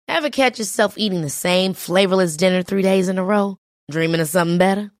Ever catch yourself eating the same flavorless dinner 3 days in a row? Dreaming of something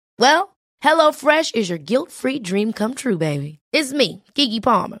better? Well, HelloFresh is your guilt-free dream come true, baby. It's me, Keke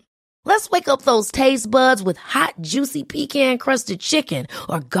Palmer. Let's wake up those taste buds with hot, juicy pecan-crusted chicken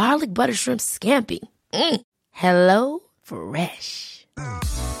or garlic butter shrimp scampi. Hello Fresh.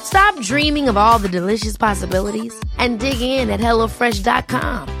 Stop dreaming of all the delicious possibilities and dig in at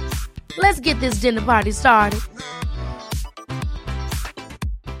HelloFresh.com. Let's get this dinner party started.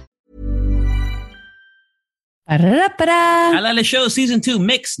 Halala Show Season 2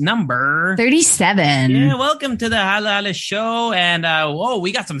 Mix number 37. Yeah, welcome to the Halala Show. And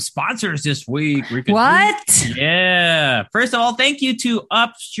we got some sponsors this week. What? Yeah. First of all, thank you to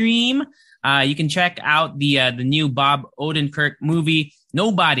Upstream. You can check out the new Bob Odenkirk movie,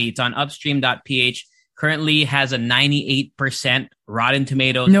 Nobody. It's on upstream.ph. Currently has a 98% Rotten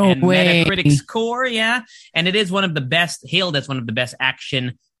Tomatoes and Metacritic score. Yeah. And it is hailed as one of the best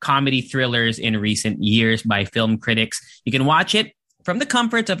action comedy thrillers in recent years by film critics. You can watch it from the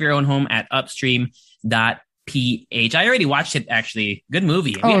comforts of your own home at upstream.ph. I already watched it, actually. Good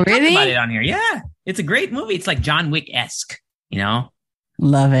movie. Oh, really? Talked about it on here. Yeah. It's a great movie. It's like John Wick-esque, you know?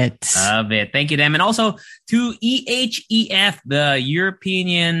 Love it. Love it. Thank you, them. And also to EHEF, the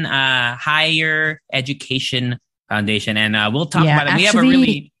European Higher Education Foundation. And we'll talk about it. We have a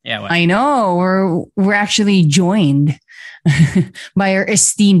really... I know. We're actually joined by our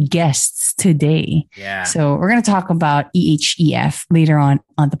esteemed guests today. Yeah. So we're going to talk about EHEF later on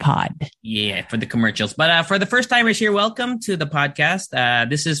the pod. Yeah, for the commercials. But for the first timers here, welcome to the podcast.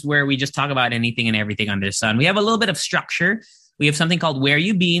 This is where we just talk about anything and everything under the sun. We have a little bit of structure. We have something called Where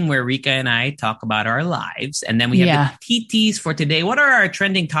You Been, where Rika and I talk about our lives. And then we have the TTs for today. What are our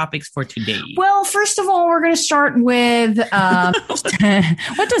trending topics for today? Well, first of all, we're going to start with... what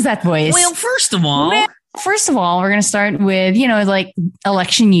does that voice? Well, first of all, we're going to start with, like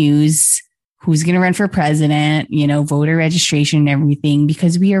election news. Who's going to run for president, voter registration and everything,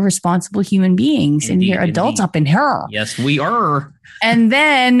 because we are responsible human beings and we are adults up in here. Yes, we are. And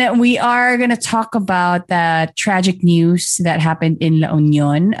then we are going to talk about the tragic news that happened in La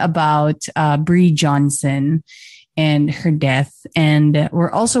Union about Bree Johnson and her death. And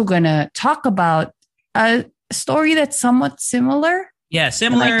we're also going to talk about a story that's somewhat similar. Yeah,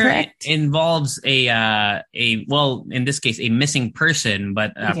 similar. Involves in this case, a missing person,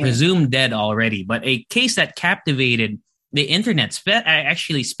 but presumed dead already. But a case that captivated the internet,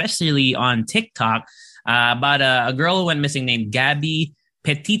 actually, especially on TikTok, about a girl who went missing named Gabby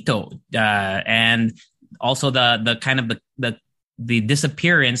Petito, and also the kind of the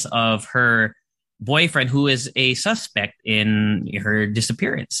disappearance of her boyfriend, who is a suspect in her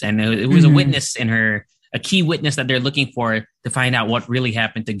disappearance, and it was a witness a key witness that they're looking for to find out what really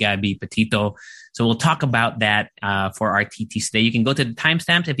happened to Gabby Petito. So we'll talk about that for our TTs today. You can go to the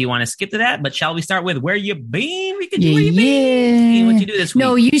timestamps if you want to skip to that. But shall we start with Where You Been? We can do Where You Been. What you do this week?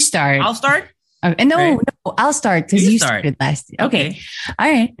 No, you start. I'll start? No, I'll start because you started last. Okay. All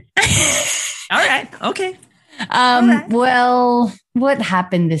right. All right. Okay. Well, what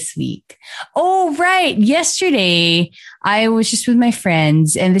happened this week? Oh, right. Yesterday, I was just with my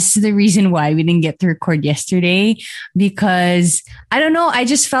friends, and this is the reason why we didn't get to record yesterday, because I don't know. I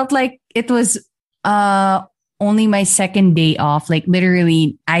just felt like it was, only my second day off. Like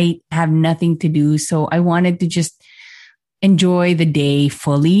literally, I have nothing to do. So I wanted to just enjoy the day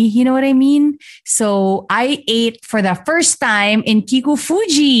fully. You know what I mean? So I ate for the first time in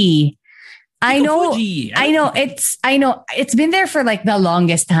Kikufuji. I know it's been there for like the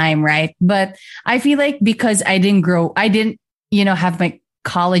longest time, right? But I feel like because I didn't, have my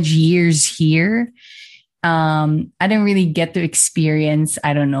college years here. I didn't really get to experience,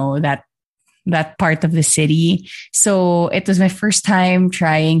 that part of the city. So it was my first time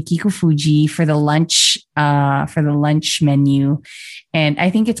trying Kikufuji for the lunch menu. And I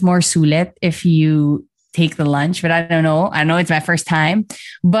think it's more sulit if you take the lunch, but I don't know. I know it's my first time,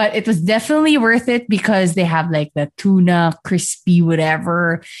 but it was definitely worth it because they have like the tuna, crispy,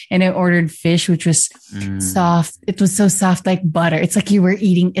 whatever. And I ordered fish, which was soft. It was so soft, like butter. It's like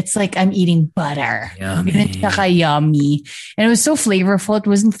I'm eating butter. Yummy. And it was so flavorful. It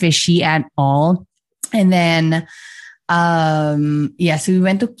wasn't fishy at all. And then, so we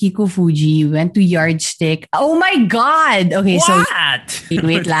went to Kikufuji, we went to Yardstick. Oh my God. Okay. What? So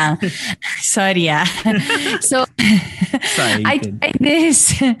wait lang. Sorry. So Sorry, I tried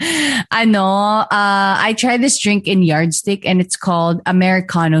this, I tried this drink in Yardstick and it's called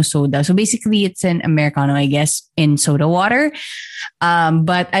Americano soda. So basically it's an Americano, I guess, in soda water.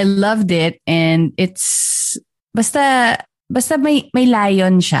 But I loved it and it's basta may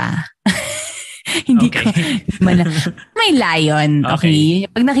layon siya. Hindi Okay. ko. May lion. Okay.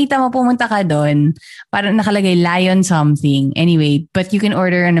 Pag nakita mo pumunta ka doon, parang nakalagay lion something. Anyway, but you can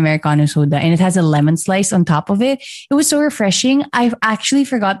order an Americano soda and it has a lemon slice on top of it. It was so refreshing. I actually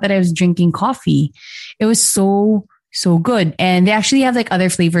forgot that I was drinking coffee. It was so good. And they actually have like other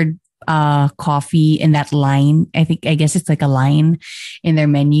flavored coffee in that line. I guess it's like a line in their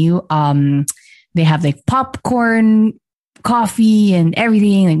menu. They have like popcorn coffee and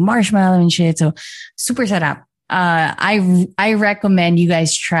everything, like marshmallow and shit. So super sarap. I recommend you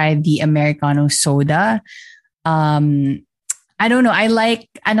guys try the Americano soda. I don't know. I like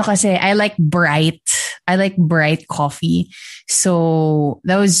bright. I like bright coffee. So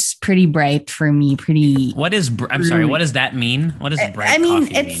that was pretty bright for me. I'm sorry. What does that mean? What does bright coffee mean?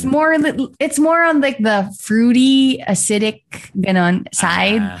 It's more on like the fruity, acidic ganon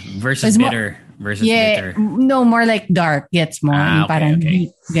side. Versus bitter. Bitter. No, more like dark. Gets more. Parang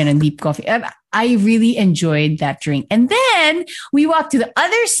deep coffee. I really enjoyed that drink. And then we walked to the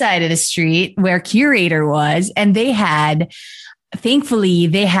other side of the street where Curator was, and thankfully,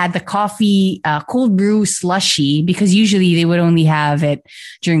 they had the coffee cold brew slushy, because usually they would only have it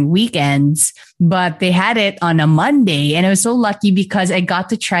during weekends, but they had it on a Monday. And I was so lucky because I got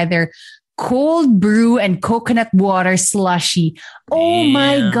to try their cold brew and coconut water slushy. Oh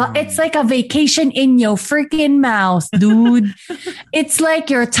my God. It's like a vacation in your freaking mouth, dude. It's like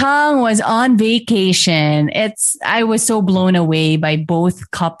your tongue was on vacation. I was so blown away by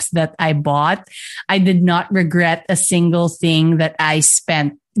both cups that I bought. I did not regret a single thing that I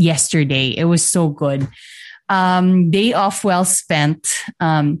spent yesterday. It was so good. Day off well spent.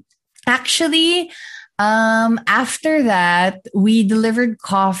 Actually, after that, we delivered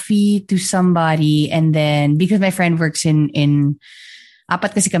coffee to somebody, and then because my friend works in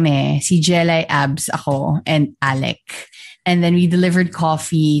apat kasi kami, si Jelay, Abs, ako, and Alec. And then we delivered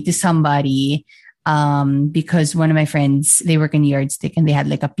coffee to somebody because one of my friends, they work in Yardstick and they had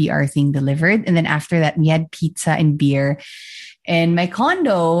like a PR thing delivered. And then after that, we had pizza and beer. And my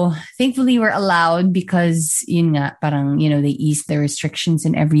condo, thankfully, we're allowed because yun nga, parang, they eased the restrictions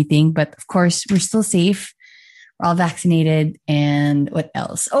and everything. But of course, we're still safe. We're all vaccinated. And what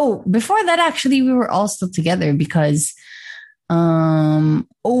else? Oh, before that, actually, we were all still together because, right.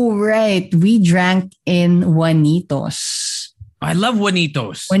 We drank in Juanitos. I love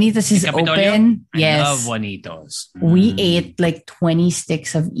Juanitos. Juanitos is open. Yes. I love Juanitos. We ate like 20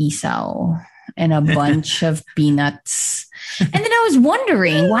 sticks of isaw and a bunch of peanuts. And then I was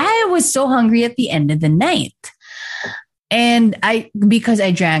wondering why I was so hungry at the end of the night. And because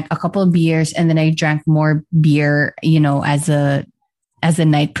I drank a couple of beers and then I drank more beer, as the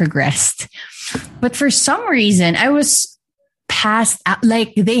night progressed. But for some reason, I was passed out.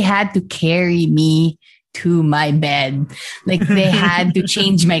 Like they had to carry me to my bed. Like they had to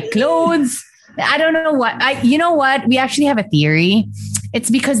change my clothes. I don't know what. You know what? We actually have a theory. It's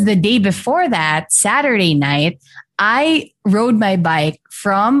because the day before that, Saturday night, I rode my bike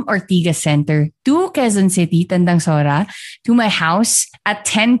from Ortigas Center to Quezon City, Tandang Sora, to my house at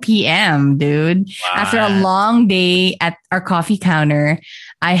 10 p.m., dude. Wow. After a long day at our coffee counter,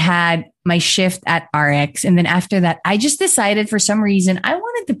 I had my shift at RX. And then after that, I just decided for some reason I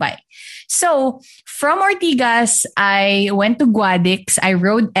wanted to bike. So from Ortigas, I went to Guadix. I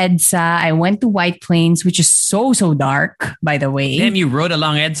rode EDSA. I went to White Plains, which is so dark, by the way. Damn, you rode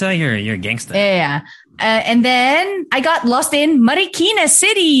along EDSA? You're a gangster. Yeah. And then I got lost in Marikina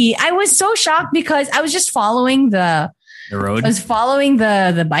City. I was so shocked because I was just following the road. I was following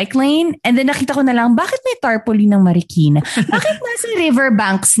the bike lane, and then nakita ko na lang, bakit may tarpaulin ng Marikina? Bakit nasa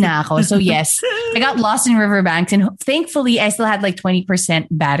Riverbanks na ako? So yes, I got lost in Riverbanks, and thankfully I still had like 20%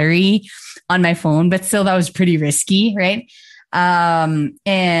 battery on my phone, but still that was pretty risky, right?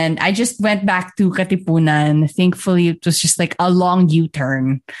 And I just went back to Katipunan. Thankfully, it was just like a long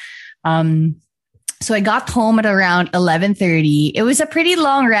U-turn. So I got home at around 11:30. It was a pretty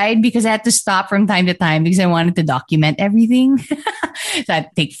long ride because I had to stop from time to time because I wanted to document everything. So I had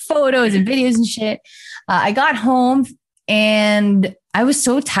to take photos and videos and shit. I got home and I was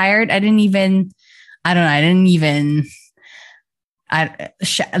so tired. I didn't even wash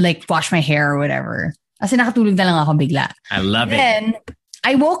my hair or whatever. Kasi nakatulog na lang ako bigla. I love it. Then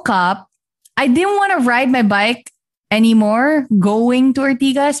I woke up. I didn't want to ride my bike anymore going to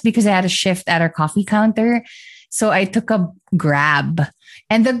Ortigas because I had a shift at our coffee counter. So I took a Grab.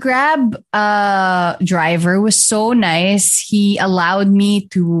 And the Grab driver was so nice. He allowed me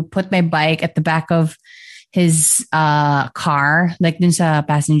to put my bike at the back of his car, like dun sa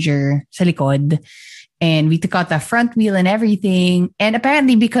passenger sa likod. And we took out the front wheel and everything. And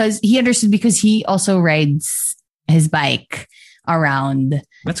apparently because he also rides his bike around.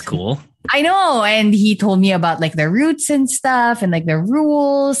 That's cool. I know. And he told me about like the routes and stuff and like the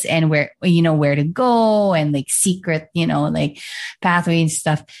rules and where, where to go and like secret, like pathway and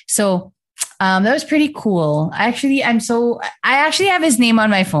stuff. So that was pretty cool. I actually have his name on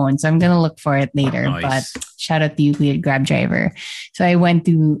my phone, so I'm going to look for it later. Nice. But shout out to you, Kuya Grab Driver. So I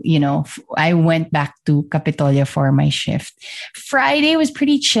went back to Capitolia for my shift. Friday was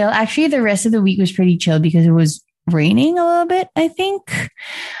pretty chill. Actually, the rest of the week was pretty chill because it was raining a little bit, I think.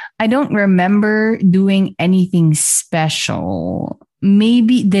 I don't remember doing anything special.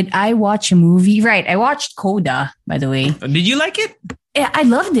 Maybe did I watch a movie? Right. I watched Coda, by the way. Did you like it? Yeah, I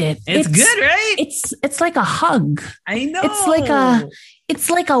loved it. It's good, right? It's like a hug. I know. It's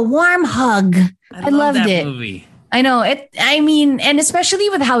like a warm hug. I loved that it. Movie. I know it. I mean, and especially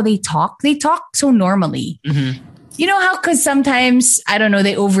with how they talk so normally. Mm-hmm. You know how, because sometimes, I don't know,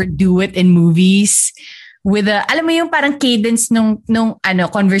 they overdo it in movies with alam mo yung parang cadence nung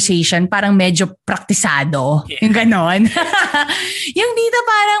conversation, parang medyo praktisado. Yeah. Yung ganon. Yung dito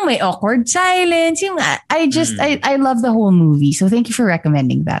parang may awkward silence. Yung, I love the whole movie. So thank you for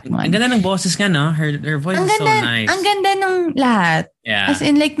recommending that one. Ang ganda ng boses nga, no? Her voice is so nice. Ang ganda ng lahat. Yeah. As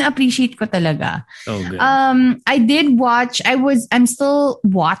in, like, na-appreciate ko talaga. So good. I did watch, I'm still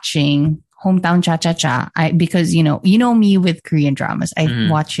watching Hometown Cha-Cha-Cha. Because, you know me with Korean dramas. I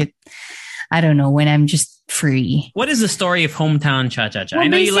watch it, I don't know, when I'm just free. What is the story of Hometown Cha-Cha-Cha? Well, I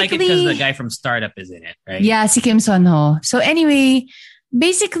know you like it because the guy from Startup is in it, right? Yeah, si Kim Son-ho. So anyway,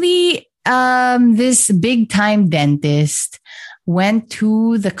 basically, this big-time dentist went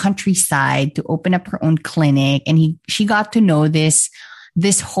to the countryside to open up her own clinic, and she got to know this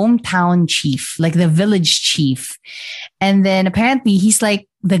hometown chief, like the village chief. And then apparently he's like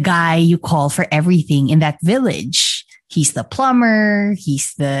the guy you call for everything in that village. He's the plumber.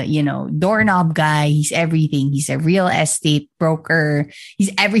 He's the, doorknob guy. He's everything. He's a real estate broker. He's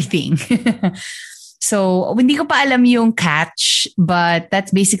everything. So, hindi ko pa alam yung catch, but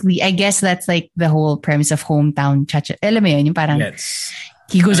that's basically, I guess that's like the whole premise of Hometown Cha-Cha. Alam mo yun, yung parang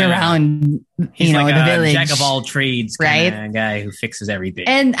he goes around, he's like the a village. Jack of all trades kind of guy who fixes everything.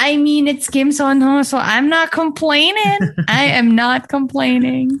 And I mean, it's Kim Son-ho, so I'm not complaining. I am not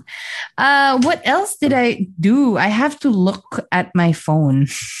complaining. What else did I do? I have to look at my phone.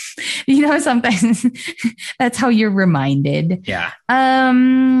 Sometimes that's how you're reminded. Yeah.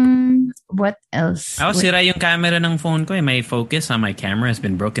 What else? Sira yung camera ng phone ko. My focus on my camera has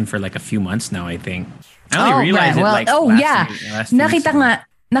been broken for like a few months now, I think. I only realized it like last nakita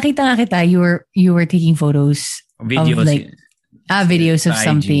nga kita. You were taking photos videos of like videos of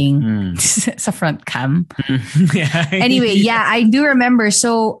something sa front cam. Yeah. Anyway, yeah, I do remember.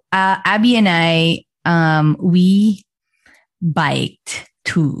 So Abby and I we biked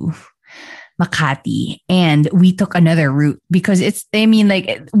to Makati and we took another route because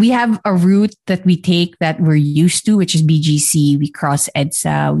we have a route that we take that we're used to, which is BGC. We cross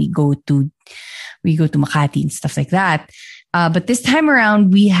EDSA, we go to Makati and stuff like that. But this time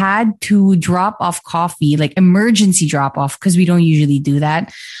around, we had to drop off coffee, like emergency drop off, because we don't usually do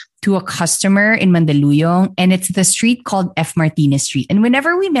that, to a customer in Mandaluyong. And it's the street called F. Martinez Street. And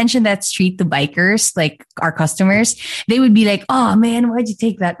whenever we mention that street to bikers, like our customers, they would be like, oh man, why'd you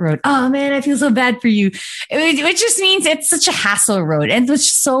take that road? Oh man, I feel so bad for you. Which just means it's such a hassle road. And it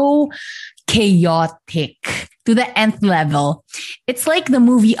was so chaotic to the nth level. It's like the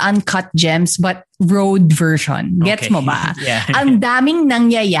movie Uncut Gems, but road version. Gets mo ba? Yeah. Ang daming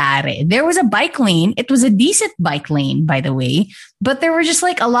nangyayari. There was a bike lane. It was a decent bike lane, by the way. But there were just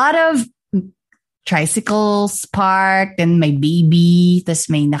like a lot of tricycles parked and my baby, tas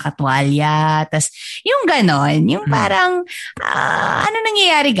may nakatwalya, tas yung ganon, yung parang, ano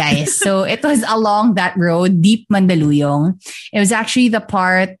nangyayari guys? So it was along that road, deep Mandaluyong. It was actually the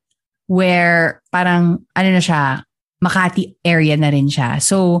part where parang, ano na siya, Makati area na rin siya.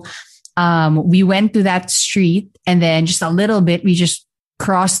 So, we went to that street and then just a little bit, we just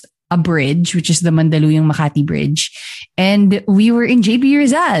crossed a bridge, which is the Mandaluyong Makati Bridge. And we were in JB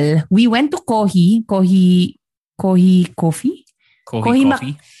Rizal. We went to Kohi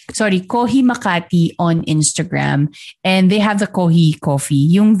Makati on Instagram. And they have the Kohi coffee.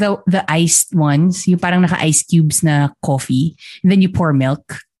 Yung the iced ones, yung parang naka ice cubes na coffee. And then you pour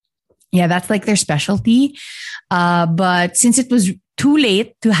milk. Yeah, that's like their specialty. But since it was too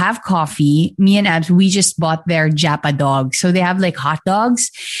late to have coffee, me and Abs, we just bought their Japa dogs. So they have like hot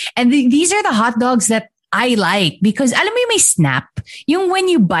dogs. And these are the hot dogs that I like because alam mo yung may snap. Yung when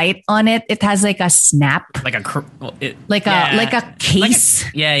you bite on it, it has like a snap. Like a case.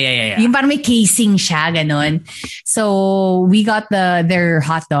 Yeah. Yung parang may casing siya, ganon. So we got their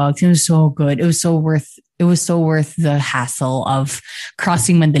hot dogs. It was so good. It was It was so worth the hassle of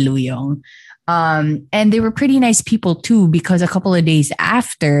crossing Mandaluyong. And they were pretty nice people too, because a couple of days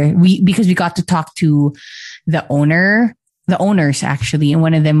after because we got to talk to the owners actually, and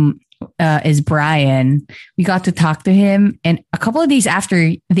one of them is Brian. We got to talk to him, and a couple of days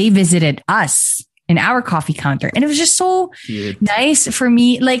after, they visited us in our coffee counter, and it was just so nice for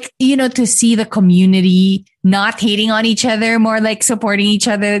me, like, you know, to see the community not hating on each other, more like supporting each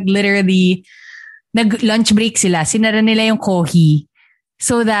other. Literally, nag-lunch break sila, sinara nila yung kohi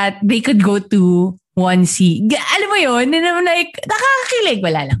so that they could go to 1C. Alam mo yun? And I'm like, nakakakilig,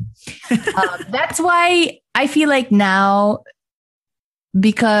 wala lang. That's why I feel like now,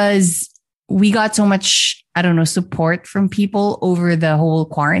 because we got so much, I don't know, support from people over the whole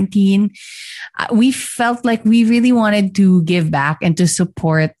quarantine, we felt like we really wanted to give back and to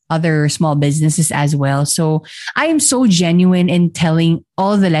support other small businesses as well. So I am so genuine in telling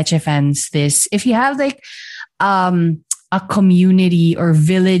all the Leche fans this. If you have like a community or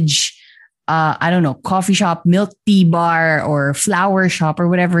village, I don't know, coffee shop, milk tea bar, or flower shop or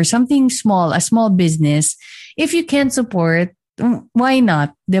whatever, something small, a small business, if you can support, why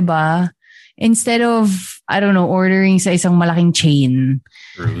not? Diba? Instead of, I don't know, ordering sa isang malaking chain,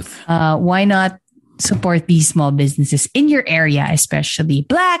 why not support these small businesses in your area, especially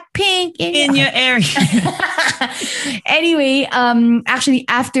Blackpink in your area. Anyway, actually,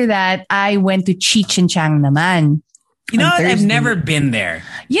 after that, I went to Cheech and Chang naman. You know what? I've never been there.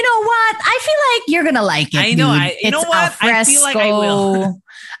 You know what? I feel like you're gonna like it. I know. You know what? I feel like I will.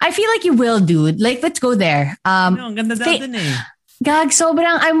 I feel like you will, dude. Like, let's go there. No, ang ganda daw dun eh. Gag,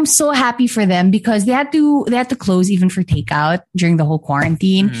 sobrang, I'm so happy for them because they had to close even for takeout during the whole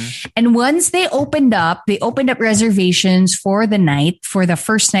quarantine. Mm-hmm. And once they opened up reservations for the night, for the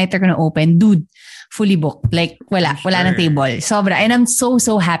first night they're gonna open, dude, fully booked. Like, wala ng table. Sobra. And I'm so,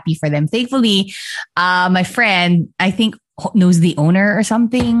 so happy for them. Thankfully, my friend, I think, knows the owner or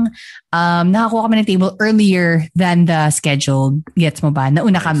something. Nakakuha kami ng table earlier than the scheduled. Gets mo ba?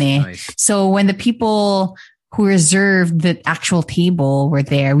 Nauna kami. Nice. So when the people who reserved the actual table were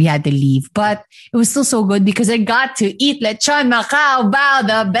there, we had to leave. But it was still so good because I got to eat lechon Macau Bao,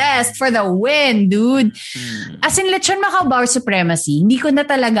 the best for the win, dude. As in, lechon Macau Bao supremacy, hindi ko na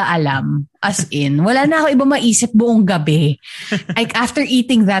talaga alam. As in, wala na ako iba maisip buong gabi. Like, after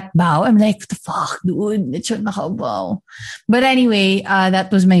eating that bao, I'm like, what the fuck, dude? Lechon Macau Bao. But anyway,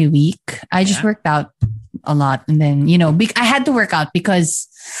 that was my week. I just worked out a lot. And then, you know, I had to work out because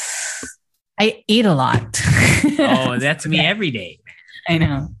I ate a lot. Oh, that's me every day. I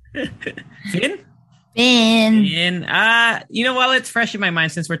know. Finn? You know, while it's fresh in my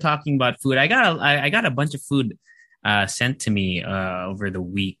mind, since we're talking about food, I got a bunch of food sent to me over the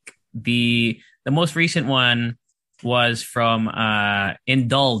week. The most recent one was from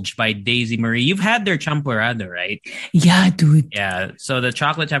Indulge by Daisy Marie. You've had their champurrado, right? Yeah, dude. Yeah. So the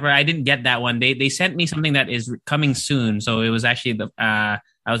chocolate champurrado, I didn't get that one. They sent me something that is coming soon. So it was actually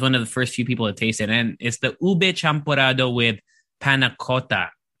I was one of the first few people to taste it. And it's the ube champurrado with panna cotta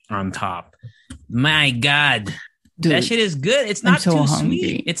on top. My God. Dude, that shit is good. It's not too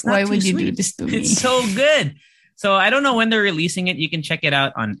sweet. It's not Why too would you sweet. Do this to me? It's so good. So I don't know when they're releasing it. You can check it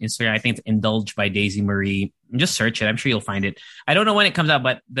out on Instagram. I think it's Indulge by Daisy Marie. Just search it. I'm sure you'll find it. I don't know when it comes out,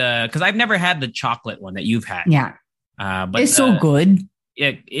 but because I've never had the chocolate one that you've had. Yeah. But it's so good.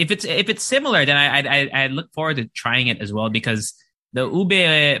 Yeah. If it's similar, then I look forward to trying it as well, because the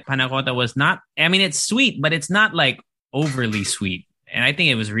ube panna cotta was not, I mean, it's sweet, but it's not like overly sweet. And I think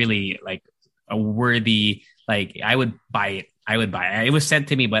it was really like a worthy, like, I would buy it. It was sent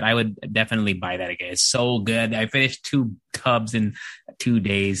to me, but I would definitely buy that again. It's so good. I finished 2 tubs in 2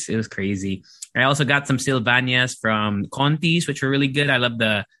 days. It was crazy. I also got some Sylvanias from Conti's, which were really good. I love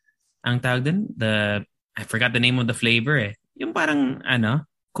ang tawag din? I forgot the name of the flavor eh. Yung parang,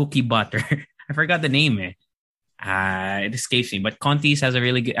 cookie butter. I forgot the name eh. It escapes me. But Conti's has a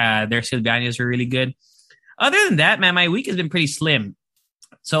really good, their Sylvanias are really good. Other than that, man, my week has been pretty slim.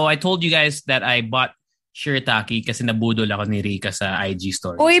 So I told you guys that I bought shirataki kasi nabudol ako ni Rika sa IG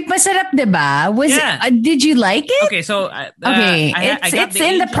story. Uy, masarap, diba? Did you like it? Okay, so okay, it's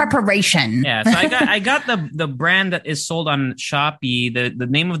in the preparation. Yeah, so I got the brand that is sold on Shopee. The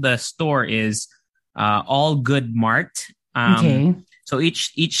name of the store is All Good Mart. Okay. So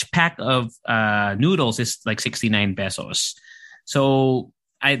each pack of noodles is like 69 pesos. So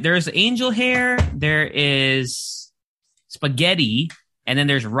there's angel hair, there is spaghetti, and then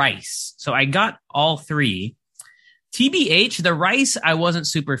there's rice. So I got all 3. TBH, the rice I wasn't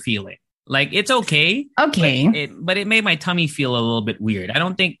super feeling. Like, it's okay. Okay. But it made my tummy feel a little bit weird. I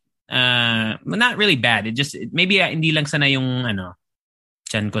don't think, not really bad. Maybe hindi lang sana yung,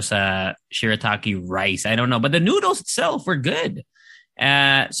 tiyan ko sa shirataki rice. I don't know, but the noodles itself were good.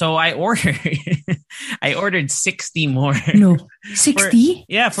 So I ordered 60 more. No, 60?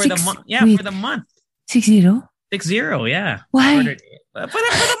 For the month. Yeah, wait. for the month. 60? 60, yeah. Why? I ordered for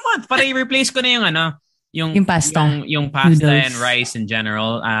the month. Para i-replace ko na yung pasta. Yung pasta Noodles. and rice in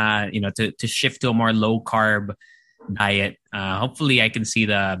general. To shift to a more low carb diet. Hopefully I can see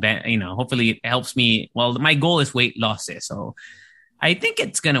hopefully it helps me. Well, my goal is weight loss, so I think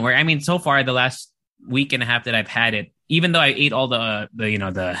it's gonna work. I mean, so far the last week and a half that I've had it, even though I ate all the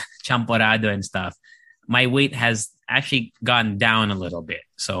champorado and stuff, my weight has actually gone down a little bit.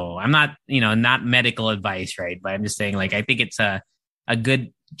 So I'm not, not medical advice, right? But I'm just saying, like, I think it's a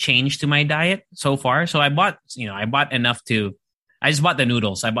good change to my diet so far. So I bought enough I just bought the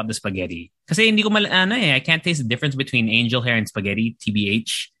noodles. I bought the spaghetti. Kasi hindi ko I can't taste the difference between angel hair and spaghetti,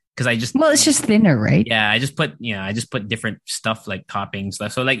 TBH. Because it's just thinner, right? Yeah, I just put different stuff like toppings.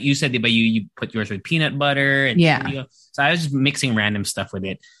 So like you said, but you put yours with peanut butter and chili. So I was just mixing random stuff with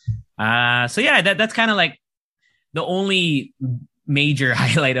it. So yeah, that's kind of like the only major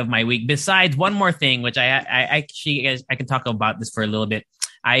highlight of my week. Besides one more thing, which I can talk about this for a little bit.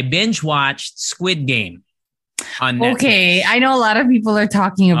 I binge watched Squid Game on Netflix. Okay, I know a lot of people are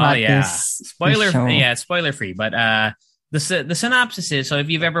talking about this. Spoiler free, but the synopsis is, so if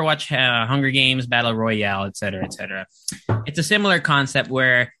you've ever watched Hunger Games, Battle Royale, etc., it's a similar concept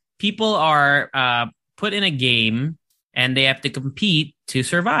where people are put in a game and they have to compete to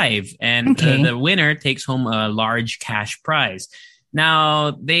survive, and the winner takes home a large cash prize.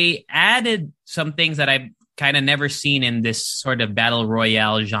 Now, they added some things that I've kind of never seen in this sort of Battle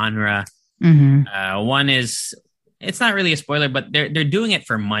Royale genre. Mm-hmm. One is, it's not really a spoiler, but they're doing it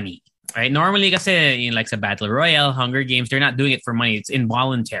for money. Right? Normally, kasi like sa Battle Royale, Hunger Games, they're not doing it for money. It's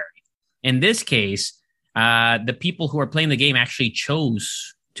involuntary. In this case, the people who are playing the game actually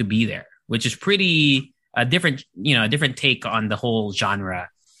chose to be there, which is pretty a different take on the whole genre.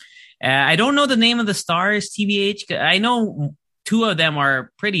 I don't know the name of the stars, TBH. I know two of them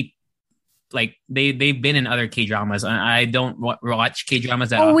are pretty, like, they've been in other K-dramas. I don't watch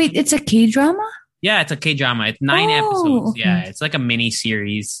K-dramas that often. Wait, it's a K-drama? Yeah, it's a K-drama. It's 9 episodes. Okay. Yeah, it's like a mini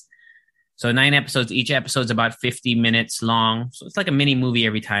series. So 9 episodes. Each episode's about 50 minutes long. So it's like a mini movie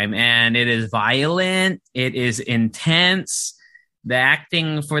every time. And it is violent. It is intense. The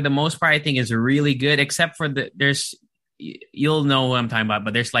acting, for the most part, I think is really good. Except for you'll know who I'm talking about.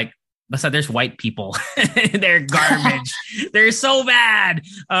 But there's white people. They're garbage. They're so bad.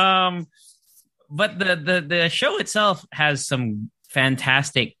 But the show itself has some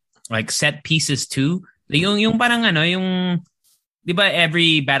fantastic, like, set pieces too. Yung parang diba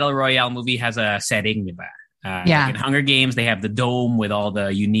every Battle Royale movie has a setting, diba? Yeah. Like in Hunger Games, they have the dome with all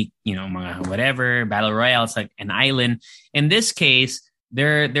the unique, mga whatever. Battle Royale, it's like an island. In this case,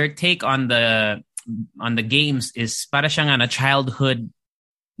 their take on the games is para siyang a childhood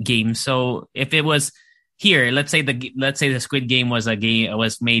game. So if it was here, let's say the Squid Game was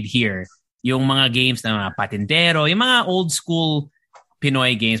made here. Yung mga games na mga patintero, yung mga old school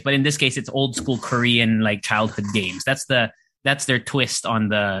Pinoy games, but in this case, it's old school Korean, like, childhood games. That's their twist on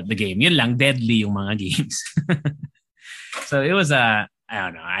the game. Yun lang, deadly yung mga games. So it was I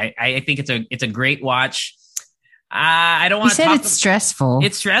don't know. I think it's a great watch. I don't want to talk. It's stressful.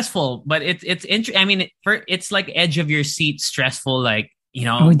 It's stressful, but it's I mean, it's like edge of your seat stressful. Like,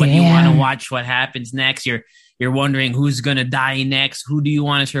 but you want to watch what happens next. You're wondering who's gonna die next. Who do you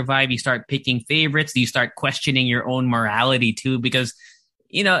want to survive? You start picking favorites. You start questioning your own morality too, because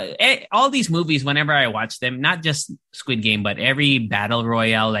all these movies, whenever I watch them, not just Squid Game, but every Battle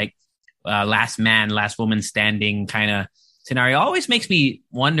Royale, like last man, last woman standing kind of scenario, always makes me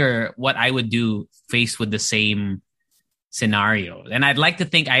wonder what I would do faced with the same scenario. And I'd like to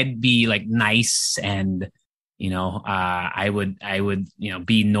think I'd be like nice and, I would,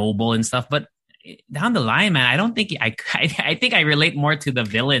 be noble and stuff. But down the line, man, I don't think I think I relate more to the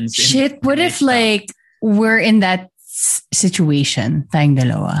villains. Shit, what if like we're in that situation, tayong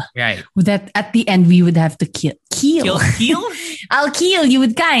dalawa? Right. That at the end we would have to kill? I'll kill you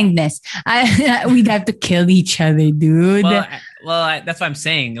with kindness. We'd have to kill each other, dude. Well, that's what I'm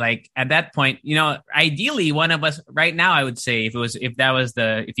saying. Like, at that point, ideally one of us right now, I would say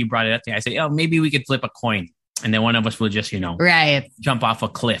if you brought it up to me, I say, maybe we could flip a coin and then one of us will just, right, jump off a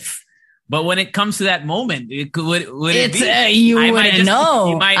cliff. But when it comes to that moment, would it be? You wouldn't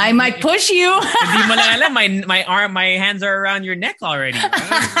know. I might push you. My hands are around your neck already.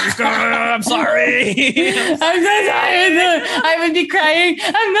 I'm sorry. I'm so sorry. I would be crying.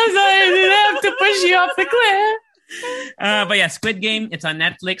 I'm so sorry. I have to push you off the cliff. But yeah, Squid Game. It's on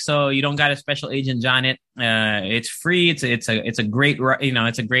Netflix, so you don't got a special agent on it. It's free. It's a great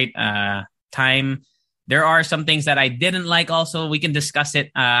it's a great time. There are some things that I didn't like. Also, we can discuss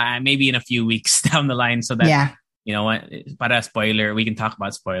it maybe in a few weeks down the line, so that you know what, para spoiler, we can talk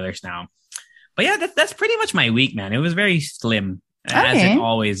about spoilers now. But yeah, that's pretty much my week, man. It was very slim, as it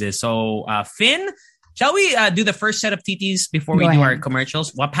always is. So, Finn, shall we do the first set of TTs before we do our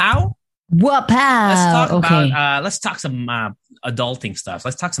commercials? Wapow? Wapow. Let's talk some adulting stuff.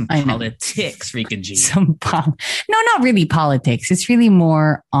 Let's talk some politics, freaking G. No, not really politics. It's really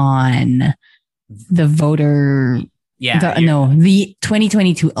more on the voter. The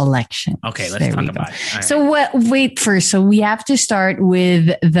 2022 election. Okay, let's talk about it. Right. So wait first. So we have to start with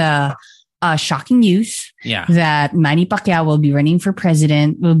the shocking news that Manny Pacquiao will be running for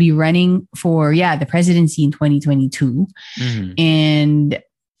president. Will be running for the presidency in 2022, and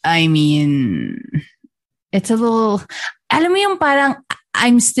I mean, it's a little. Alam mo yung parang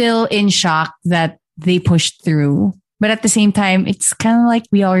I'm still in shock that they pushed through, but at the same time, it's kind of like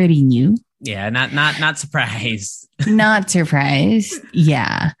we already knew. Yeah, not surprised. Not surprised.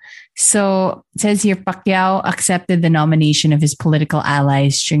 Yeah. So it says here, Pacquiao accepted the nomination of his political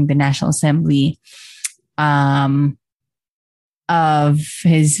allies during the National Assembly of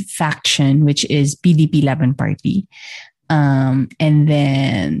his faction, which is PDP Laban Party. And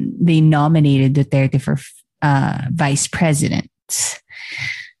then they nominated Duterte for vice president.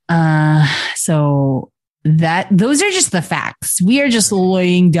 So those are just the facts. We are just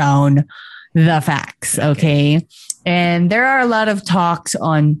laying down the facts. Okay. And there are a lot of talks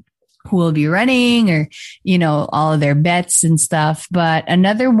on who will be running or, all of their bets and stuff. But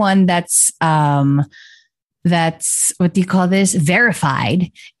another one that's what do you call this? Verified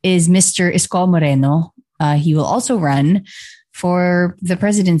is Mr. Isko Moreno. He will also run for the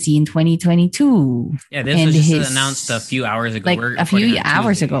presidency in 2022. Yeah, this was just announced a few hours ago. A few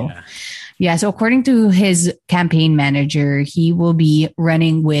hours ago. Yeah, so according to his campaign manager, he will be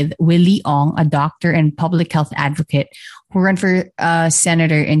running with Willie Ong, a doctor and public health advocate who ran for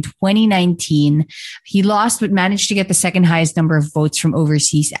senator in 2019. He lost, but managed to get the second highest number of votes from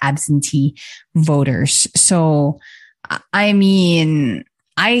overseas absentee voters. So, I mean,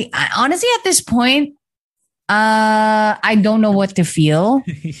 I honestly, at this point, I don't know what to feel.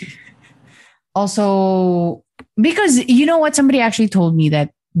 Also, because you know what? Somebody actually told me that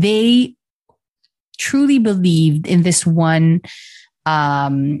they truly believed in this one,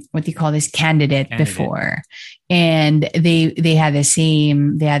 what do you call this candidate before, and they had the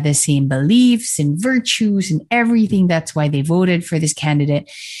same beliefs and virtues and everything. That's why they voted for this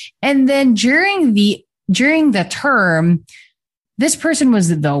candidate. And then during the term, this person was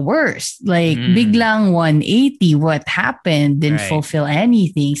the worst. Like biglang 180. What happened? Didn't fulfill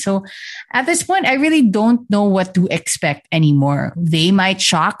anything. So at this point, I really don't know what to expect anymore. They might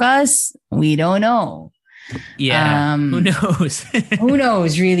shock us. We don't know. Yeah. Who knows? Who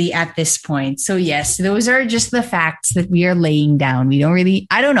knows really at this point? So yes, those are just the facts that we are laying down.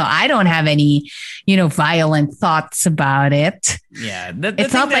 I don't know. I don't have any, violent thoughts about it. Yeah.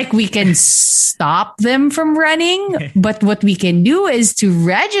 It's not like we can stop them from running, but what we can do is to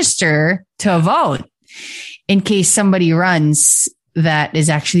register to vote in case somebody runs that is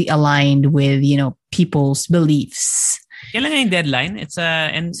actually aligned with, people's beliefs. Kailan yung deadline?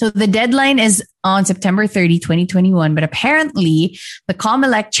 So the deadline is on September 30, 2021. But apparently, the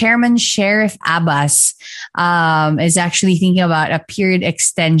COMELEC chairman, Sheriff Abbas, is actually thinking about a period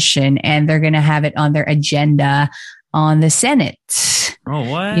extension, and they're going to have it on their agenda on the Senate. Oh,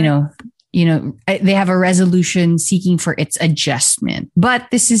 what? They have a resolution seeking for its adjustment. But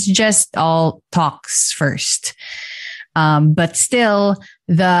this is just all talks first. But still,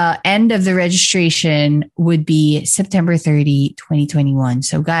 the end of the registration would be September 30, 2021.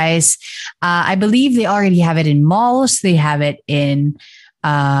 So guys, I believe they already have it in malls. They have it in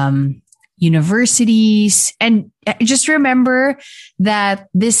universities. And just remember that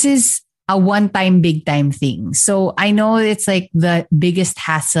this is a one-time, big-time thing. So I know it's like the biggest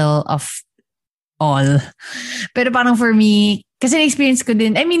hassle of all. Pero parang for me, kasi na-experience ko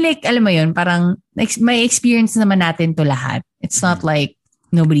din. I mean, like, alam mo yun, parang may experience naman natin to lahat. It's not like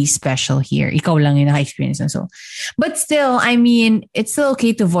nobody's special here. Ikaw lang yung naka-experience na so. But still, I mean, it's still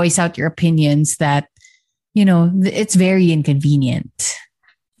okay to voice out your opinions that, it's very inconvenient. Yes.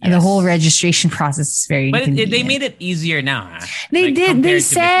 And the whole registration process is very inconvenient. But they made it easier now. Huh? They did. They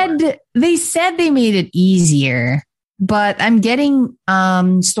said they made it easier. But I'm getting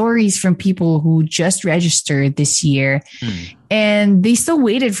stories from people who just registered this year and they still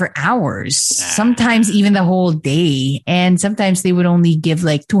waited for hours, sometimes even the whole day. And sometimes they would only give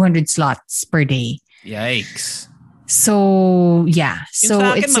like 200 slots per day. Yikes. So, yeah. So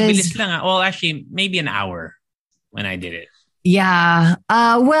sa akin, it mabilis says... lang. Well, actually, maybe an hour when I did it. Yeah.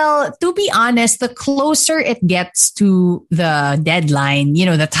 Well, to be honest, the closer it gets to the deadline,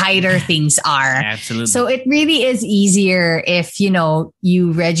 the tighter things are. Absolutely. So it really is easier if,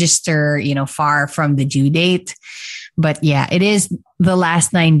 you register, far from the due date. But yeah, it is the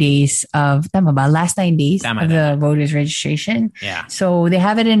last 9 days of, last 9 days of the voters registration. Yeah. So they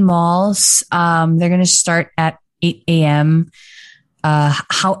have it in malls. They're going to start at 8 a.m.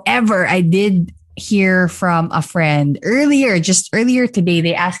 However, I did hear from a friend earlier today.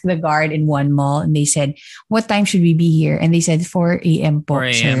 They asked the guard in one mall and they said, what time should we be here? And they said 4 a.m. po, 4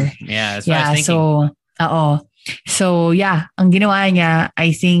 a.m. sir. Yeah, that's what I was thinking. So yeah, ang ginawa niya,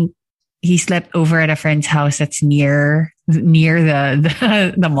 I think he slept over at a friend's house that's near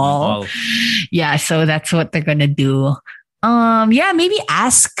the mall. Yeah, so that's what they're gonna do. Maybe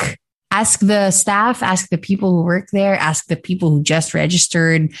ask the staff, ask the people who work there, ask the people who just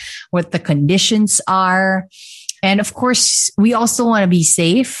registered what the conditions are. And of course, we also want to be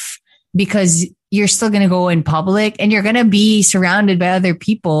safe because you're still going to go in public and you're going to be surrounded by other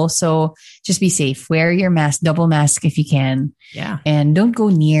people. So just be safe. Wear your mask, double mask if you can. Yeah. And don't go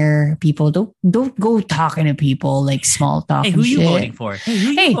near people. Don't go talking to people, like small talk. Hey, who you voting for?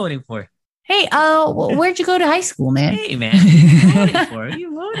 Hey, voting for? Hey, where'd you go to high school, man? Hey, man, who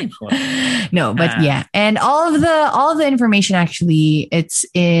you voting for? No, but yeah, and all of the information actually, it's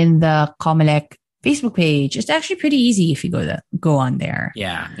in the Comelec Facebook page. It's actually pretty easy if you go on there.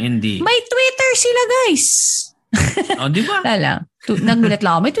 Yeah, indeed. May Twitter sila, guys. Oh, di ba? Nagulat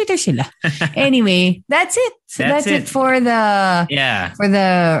lang ako. May Twitter sila. Anyway, that's it. So that's it for the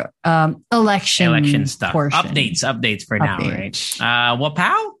election stuff. portion. Updates for now, right?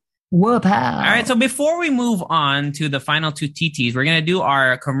 Wapow? Whoop. All right. So before we move on to the final two TTs, we're going to do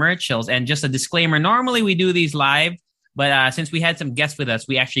our commercials. And just a disclaimer, normally we do these live, but since we had some guests with us,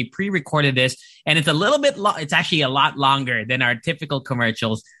 we actually pre-recorded this. And it's a little bit it's actually a lot longer than our typical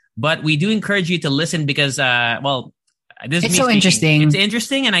commercials. But we do encourage you to listen because, this is so interesting. It's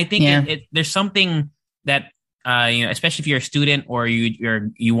interesting. And I think there's something that, especially if you're a student or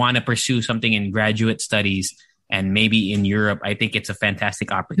you want to pursue something in graduate studies, and maybe in Europe, I think it's a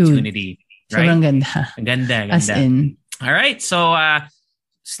fantastic opportunity. Dude, right? Ganda. As in. All right. So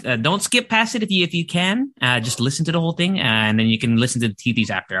don't skip past it if you can. Just listen to the whole thing and then you can listen to the TTs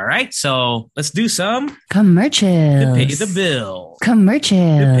after. All right. So let's do some commercials. To pay the bill.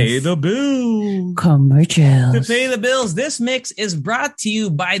 Commercials. To pay the bill. Commercials. To pay the bills. This mix is brought to you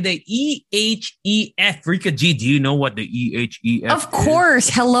by the EHEF. Rika G, do you know what the EHEF is? Of course.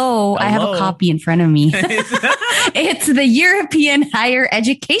 Hello. I have a copy in front of me. It's the European Higher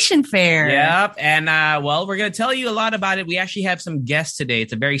Education Fair. Yep. And we're going to tell you a lot about it. We actually have some guests today.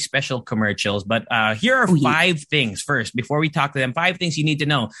 It's a very special commercials. But here are 5 things first before we talk to them. 5 things you need to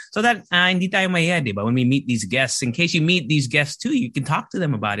know so that hindi tayo mahiya, diba? When we meet these guests, in case you meet these guests too, you can talk to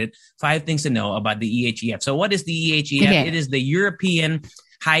them about it. 5 things to know about the EHEF. So what is the EHEF? Okay. It is the European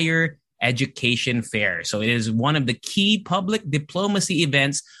Higher Education Fair. So it is one of the key public diplomacy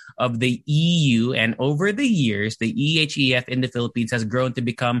events of the EU. And over the years, the EHEF in the Philippines has grown to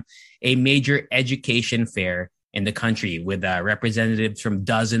become a major education fair in the country with representatives from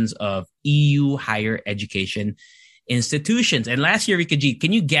dozens of EU higher education institutions. And last year, Rika G,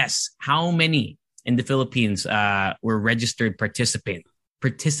 can you guess how many in the Philippines were registered participants?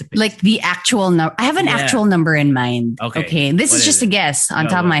 Like the actual number. I have an actual number in mind. Okay. This is just a guess on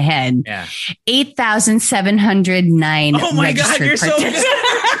top of my head. Yeah. 8,709. Oh my God, you're so good.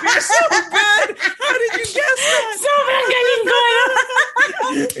 You're so good. How did you guess that?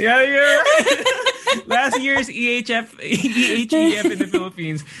 Yeah, you're right. Last year's EHEF in the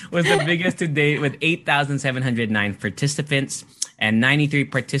Philippines was the biggest to date with 8,709 participants and 93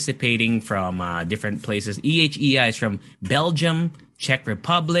 participating from different places. EHEI is from Belgium, Czech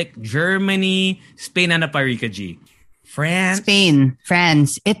Republic, Germany, Spain, and Rika G. France. Spain,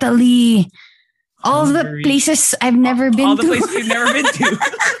 France, Italy. All the places I've never been to. All the places you've never been to.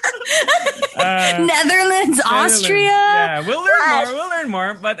 Netherlands, Austria. Yeah, we'll learn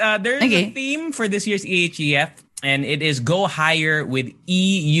more. But there's a theme for this year's EHEF, and it is Go Higher with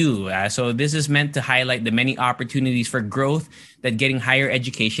EU. So this is meant to highlight the many opportunities for growth that getting higher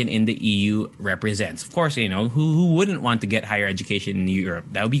education in the EU represents. Of course, who wouldn't want to get higher education in Europe?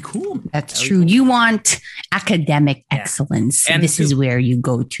 That would be cool. That's true. Cool. You want academic excellence. And this is where you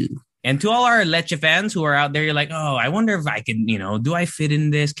go to. And to all our Leche fans who are out there, you're like, oh, I wonder if I can, do I fit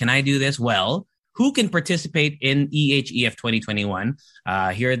in this? Can I do this? Well, who can participate in EHEF 2021?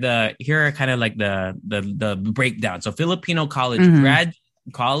 Here are kind of like the breakdown. So Filipino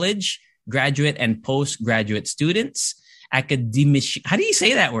college graduate and postgraduate students, how do you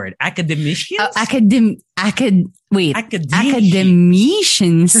say that word? Academicians? Academicians.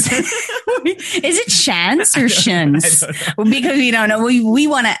 Is it chance or shuns? Because we don't know. We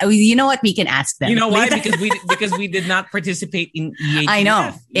want to. You know what? We can ask them. You know why? Because we did not participate in EHEF. I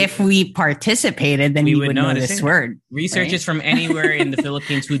know. If we participated, then we would know this word. Researchers from anywhere in the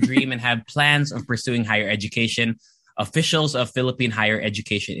Philippines who dream and have plans of pursuing higher education. Officials of Philippine higher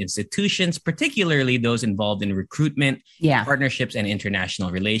education institutions, particularly those involved in recruitment, partnerships, and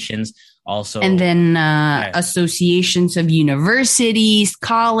international relations. Also, and then associations of universities,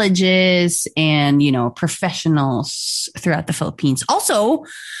 colleges, and professionals throughout the Philippines. Also,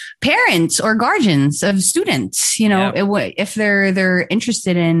 parents or guardians of students. If they're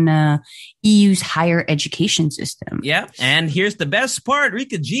interested in EU's higher education system. Yeah, and here's the best part,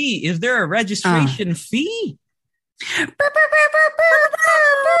 Rika G. Is there a registration fee?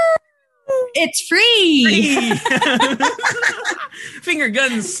 It's free. Finger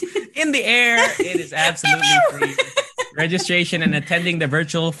guns in the air. It is absolutely free. Registration and attending the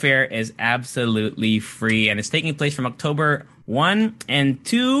virtual fair is absolutely free, and it's taking place from October 1 and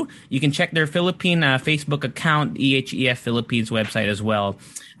 2. You can check their Philippine Facebook account, EHEF Philippines website as well,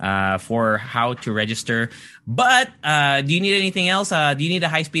 for how to register. But do you need anything else? Do you need a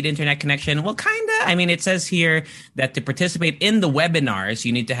high-speed internet connection? Well, kind of. I mean, it says here that to participate in the webinars,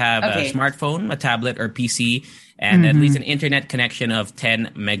 you need to have a smartphone, a tablet, or PC, and at least an internet connection of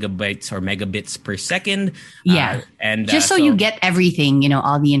 10 megabytes or megabits per second. Yeah. And just so you get everything,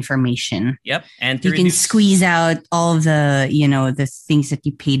 all the information. Yep. And you can squeeze out all of the, the things that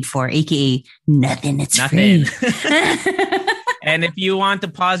you paid for, aka nothing. It's free. And if you want to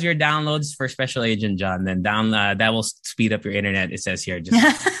pause your downloads for Special Agent John, then that will speed up your internet. It says here,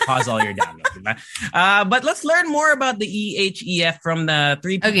 just pause all your downloads. But let's learn more about the EHEF from the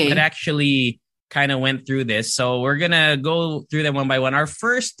three people that actually kind of went through this. So we're going to go through them one by one. Our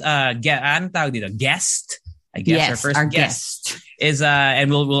first guest, I guess, our guest is,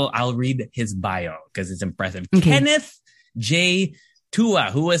 and I'll read his bio because it's impressive. Okay. Kenneth J.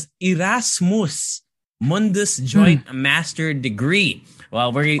 Tua, who was Erasmus Mundus Joint Master Degree.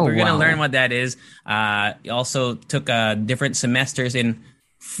 Well, we're going to learn what that is. He also took different semesters in,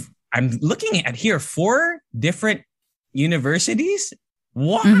 I'm looking at here, 4 different universities.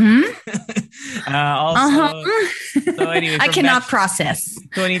 What? So anyway, I cannot process.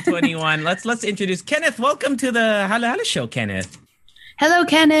 2021. Let's introduce Kenneth. Welcome to the Halo Halo Show, Kenneth. Hello,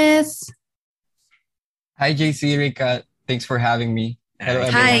 Kenneth. Hi, JC, Rika. Thanks for having me. Hello,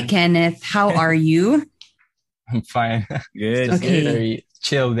 everyone. Hi, Kenneth. How are you? I'm fine. Good. Just a very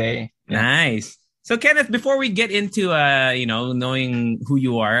chill day. Nice. So, Kenneth, before we get into knowing who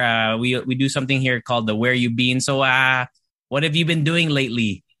you are, we do something here called the Where You Been. So, what have you been doing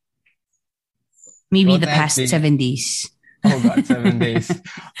lately? Maybe the past 7 days. Oh God, 7 days.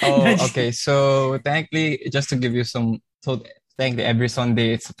 Oh, okay. So thankfully, just to give you thankfully every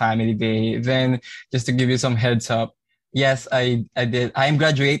Sunday it's a family day. Then just to give you some heads up, yes, I did. I'm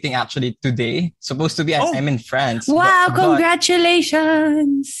graduating actually today. Supposed to be, I'm in France. Wow,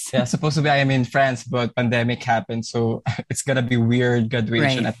 congratulations. Yeah, supposed to be I am in France, but pandemic happened. So it's going to be weird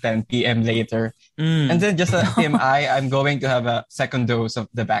graduation at 10 p.m. later. And then just a TMI, I'm going to have a second dose of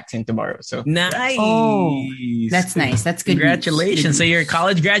the vaccine tomorrow. So nice. Oh, that's nice. That's good. Congratulations. News. So you're a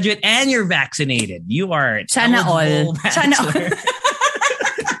college graduate and you're vaccinated. You are Sana all. Sana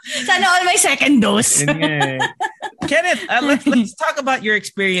all my second dose. Kenneth, let's talk about your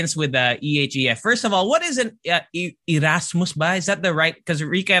experience with EHEF. First of all, what is an Erasmus ba? Is that the right? Because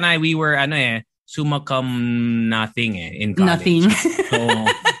Rika and I, we were summa cum nothing in college. Nothing. So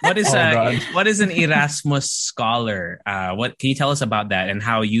what is an Erasmus scholar? What can you tell us about that and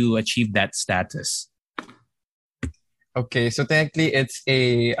how you achieved that status? Okay, so technically it's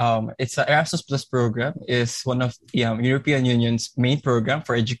a Erasmus Plus program. Is one of the European Union's main program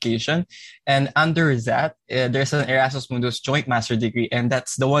for education, and under that there's an Erasmus Mundus Joint Master Degree, and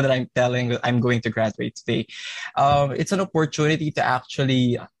that's the one that I'm going to graduate today. It's an opportunity to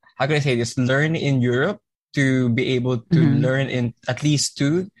actually, how can I say this, learn in Europe, to be able to learn in at least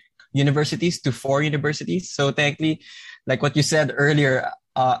 2 universities to 4 universities. So technically, like what you said earlier,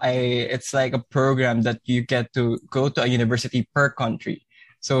 it's like a program that you get to go to a university per country.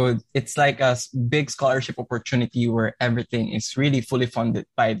 So it's like a big scholarship opportunity where everything is really fully funded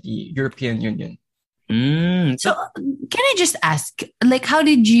by the European Union. So can I just ask, like, how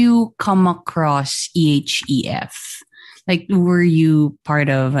did you come across EHEF? Like, were you part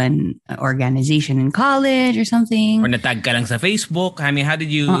of an organization in college or something? Or natag ka lang sa Facebook? I mean, how did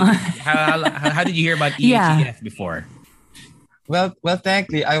you how did you hear about EHEF before?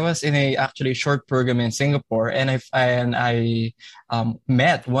 Thankfully, I was in a actually short program in Singapore, and I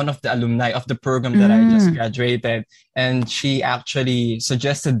met one of the alumni of the program that I just graduated, and she actually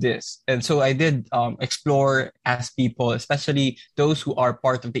suggested this, and so I did explore, ask people, especially those who are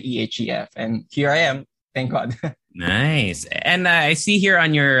part of the EHEF, and here I am. Thank God. Nice. And I see here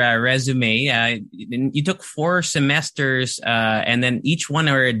on your resume, you took 4 semesters, and then each one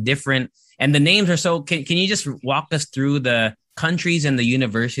are different. And the names are so. Can you just walk us through the countries and the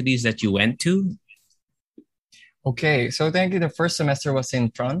universities that you went to? Okay, so thank you. The first semester was in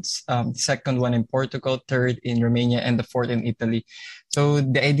France, second one in Portugal, third in Romania, and the fourth in Italy. So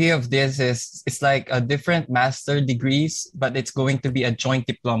the idea of this is it's like a different master degrees, but it's going to be a joint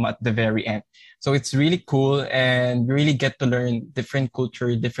diploma at the very end. So it's really cool and you really get to learn different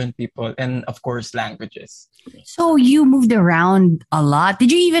culture, different people, and of course, languages. So you moved around a lot.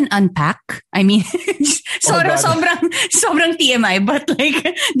 Did you even unpack? I mean, sobrang TMI, but like,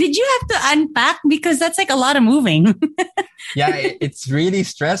 did you have to unpack? Because that's like a lot of moving. Yeah, it's really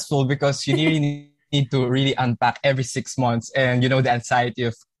stressful because you really need to really unpack every 6 months. And the anxiety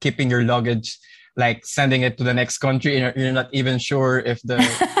of keeping your luggage, like sending it to the next country. And you're not even sure if the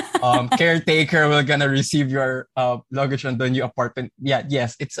caretaker will gonna receive your luggage on the new apartment. Yeah,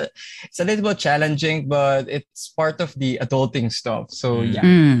 yes, it's a little bit challenging, but it's part of the adulting stuff. So yeah,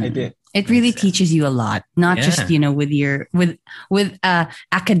 I did. It really teaches you a lot, not just with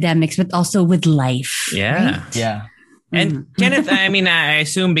academics, but also with life. Yeah, right? Yeah. And Kenneth, I mean, I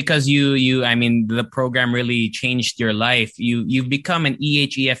assume because the program really changed your life. You've become an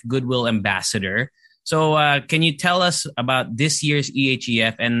EHEF Goodwill Ambassador. So can you tell us about this year's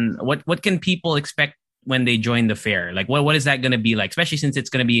EHEF and what can people expect when they join the fair? Like what is that going to be like, especially since it's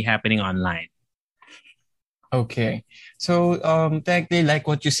going to be happening online? Okay. So technically, like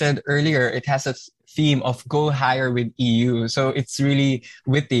what you said earlier, it has a theme of go higher with EU. So it's really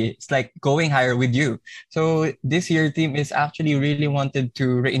witty. It's like going higher with you. So this year theme is actually really wanted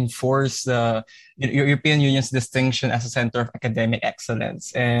to reinforce the European Union's distinction as a center of academic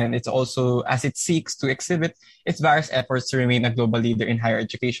excellence. And it's also as it seeks to exhibit its various efforts to remain a global leader in higher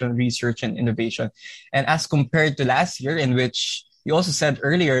education, research, and innovation. And as compared to last year, in which you also said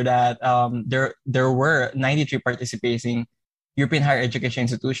earlier that there were 93 participating European higher education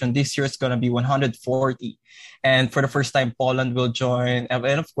institution. This year it's going to be 140. And for the first time, Poland will join.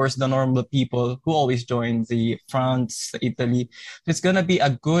 And of course, the normal people who always join, the France, Italy. It's going to be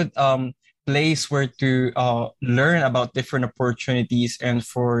a good place where to learn about different opportunities and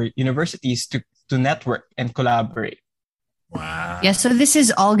for universities to network and collaborate. Wow. Yeah, so this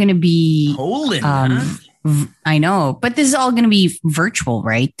is all going to be... Poland, huh? I know, but this is all going to be virtual,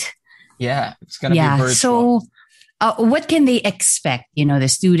 right? Yeah, it's going to be virtual. So what can they expect? The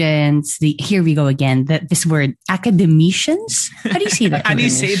students, here we go again, this word, academicians? How do you say that? How do you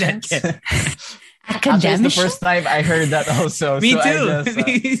say that? Academicians? It's the first time I heard that also. Me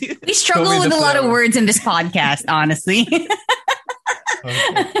too. We struggle with a lot of words in this podcast, honestly.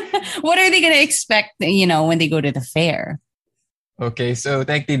 Okay. What are they going to expect, when they go to the fair? Okay, so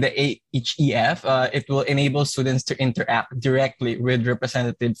technically the EHEF, it will enable students to interact directly with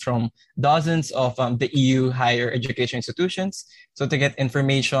representatives from dozens of the EU higher education institutions. So to get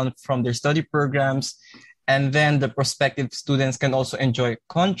information from their study programs. And then the prospective students can also enjoy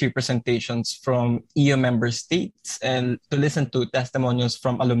country presentations from EU member states and to listen to testimonials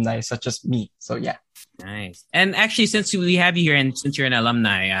from alumni such as me. So yeah. Nice. And actually, since we have you here and since you're an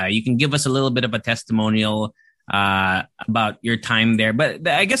alumni, you can give us a little bit of a testimonial about your time there. But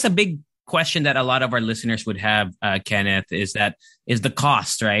I guess a big question that a lot of our listeners would have, Kenneth, is the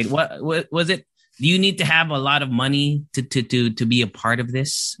cost, right? What was it? Do you need to have a lot of money to be a part of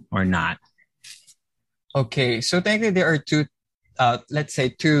this or not? Okay, so technically there are two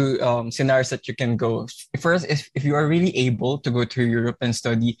scenarios that you can go. First, if you are really able to go to Europe and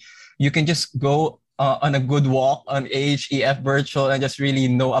study, you can just go on a good walk on EHEF virtual and just really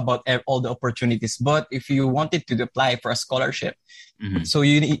know about all the opportunities. But if you wanted to apply for a scholarship, so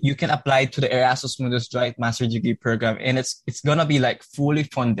you can apply to the Erasmus Mundus Joint Master Degree Program, and it's gonna be like fully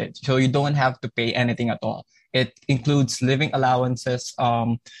funded, so you don't have to pay anything at all. It includes living allowances,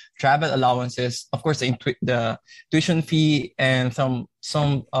 travel allowances, of course, the tuition fee, and some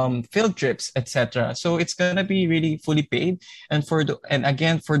field trips, etc. So it's gonna be really fully paid. And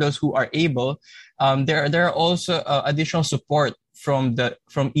again, for those who are able, there are also additional support from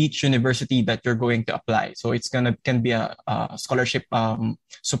each university that you're going to apply. So it's can be a scholarship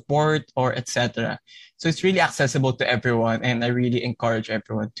support or etc. So it's really accessible to everyone, and I really encourage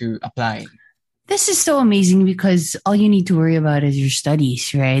everyone to apply. This is so amazing because all you need to worry about is your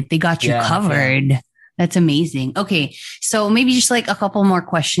studies, right? They got you covered. That's amazing. Okay. So maybe just like a couple more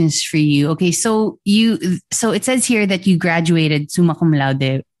questions for you. Okay. So it says here that you graduated summa cum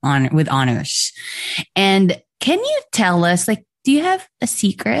laude with honors. And can you tell us, like, do you have a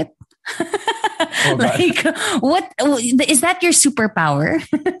secret? Like, what is that your superpower?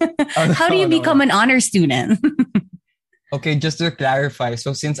 How do you become an honor student? Okay, just to clarify,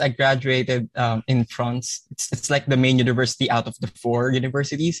 so since I graduated in France, it's like the main university out of the 4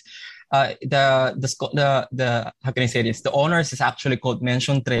 universities. The how can I say this? The honors is actually called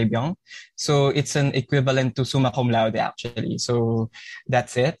mention très bien, so it's an equivalent to summa cum laude actually. So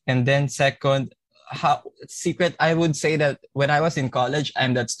that's it. And then second, secret, I would say that when I was in college,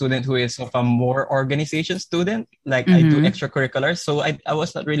 I'm that student who is of a more organization student. Like I do extracurriculars, so I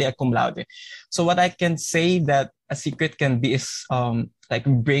was not really a cum laude. So what I can say that a secret can be is like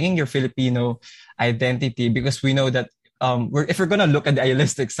bringing your Filipino identity, because we know that if we're gonna look at the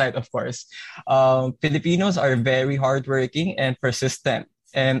idealistic side, of course, Filipinos are very hardworking and persistent.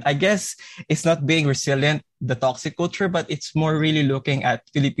 And I guess it's not being resilient, the toxic culture, but it's more really looking at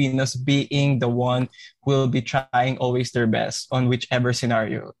Filipinos being the one who will be trying always their best on whichever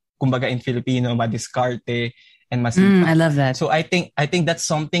scenario. Kumbaga in Filipino, madiskarte and masipag. I love that. So I think that's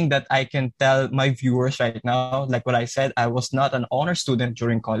something that I can tell my viewers right now. Like what I said, I was not an honor student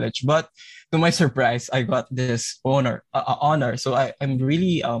during college, but to my surprise, I got this honor. So I'm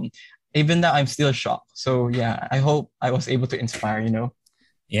really even now I'm still shocked. So yeah, I hope I was able to inspire.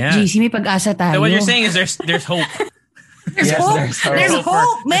 Yeah. JC, may pag-asa tayo. So what you're saying is there's hope. There's hope, man. There's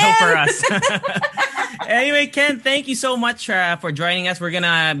hope for us. Anyway, Ken, thank you so much for joining us. We're going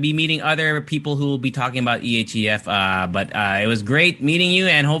to be meeting other people who will be talking about EHEF. But it was great meeting you,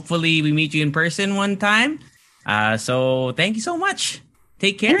 and hopefully we meet you in person one time. So thank you so much.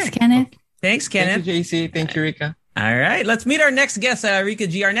 Take care. Thanks, Kenneth. Thanks, Kenneth. Thank you, JC. Thank you, Rika. All right. Let's meet our next guest, Rika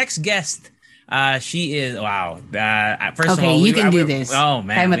G. Our next guest. She is, wow. First of all, you can do this. Oh,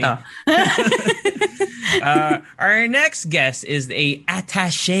 man. Our next guest is a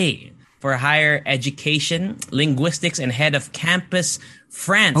attaché for higher education, linguistics, and head of campus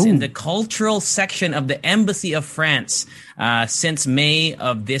France in the cultural section of the Embassy of France since May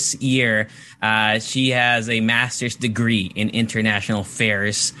of this year. She has a master's degree in international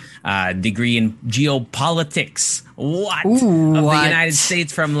affairs, degree in geopolitics. Of the United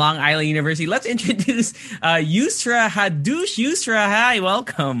States from Long Island University. Let's introduce Yusra Hadoush. Yusra, hi,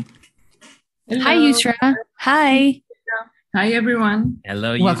 welcome. Hello. Hi, Yusra. Hi. Hi, everyone.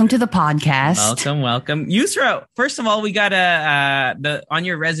 Hello. Welcome to the podcast. Welcome. Yusra, first of all, we got on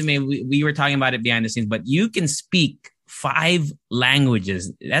your resume, we were talking about it behind the scenes, but you can speak 5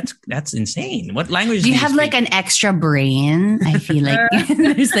 languages. That's insane. What language do you have, like, an extra brain? I feel like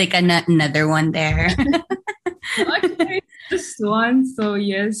there's like another one there. Actually, just one. So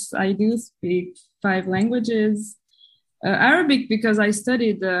yes, I do speak 5 languages. Arabic, because I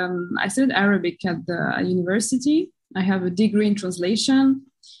studied Arabic at the university. I have a degree in translation,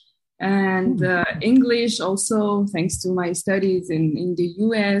 and English also, thanks to my studies in the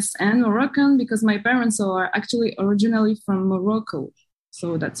US, and Moroccan, because my parents are actually originally from Morocco.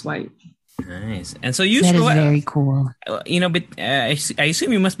 So that's why. Nice. And so you that is very cool. But I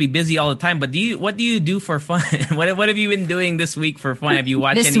assume you must be busy all the time. But what do you do for fun? What have you been doing this week for fun? Have you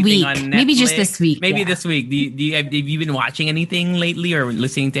watched anything on Netflix? Maybe just this week. Maybe this week. Have you been watching anything lately or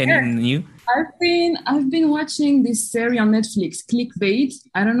listening to anything new? I've been watching this series on Netflix, Clickbait.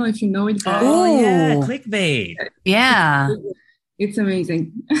 I don't know if you know it. Oh yeah, Clickbait. Yeah. It's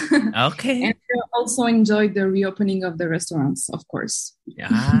amazing. Okay. And I also enjoyed the reopening of the restaurants, of course.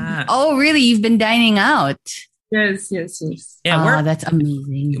 Yeah. Oh, really? You've been dining out? Yes. Yeah, that's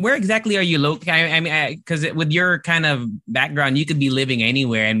amazing. Where exactly are you located? I mean, because with your kind of background, you could be living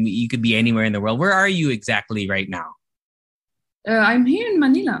anywhere and you could be anywhere in the world. Where are you exactly right now? I'm here in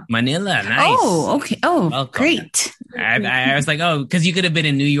Manila. Manila, nice. Oh, okay. Oh, welcome. Great. I was like, because you could have been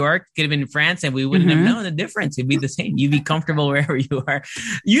in New York, could have been in France, and we wouldn't have known the difference. It'd be the same. You'd be comfortable wherever you are.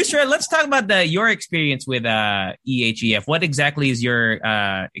 Yusra, let's talk about your experience with EHEF. What exactly is your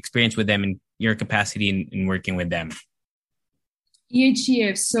experience with them and your capacity in working with them?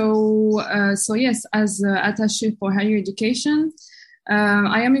 EHEF. So yes, as attaché for higher education,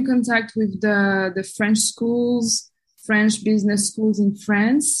 I am in contact with the French schools, French business schools in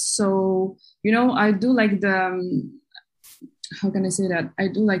France. So, I do like how can I say that? I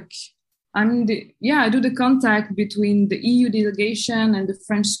do the contact between the EU delegation and the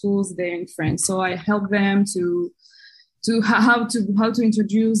French schools there in France. So I help them to how to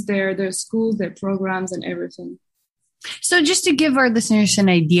introduce their schools, their programs and everything. So just to give our listeners an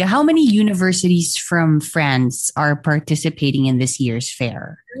idea, how many universities from France are participating in this year's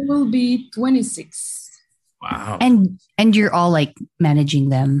fair? There will be 26. Wow. And you're all like managing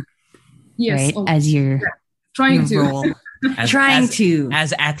them, Yes, right? As your trying to role. Trying to.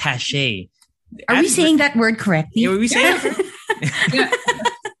 As attaché. Are we saying that word correctly? Yeah, we saying yeah.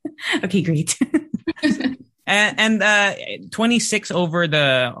 Okay, great. and 26 over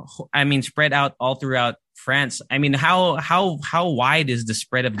spread out all throughout France. I mean, how wide is the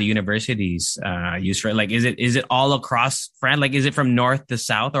spread of the universities, Yusra? Like, is it all across France? Like, is it from north to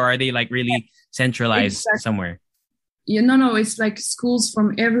south, or are they like really centralized somewhere? Yeah, no, it's like schools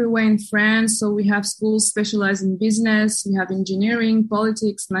from everywhere in France. So we have schools specialized in business, we have engineering,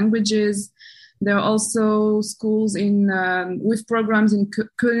 politics, languages. There are also schools in with programs in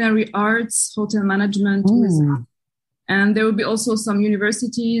culinary arts, hotel management, tourism. And there will be also some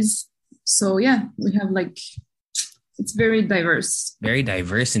universities. So yeah, we have it's very diverse. Very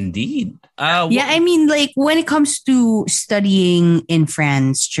diverse indeed. I mean, like when it comes to studying in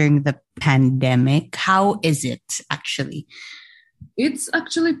France during the pandemic, how is it actually? It's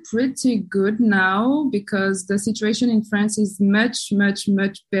actually pretty good now because the situation in France is much, much,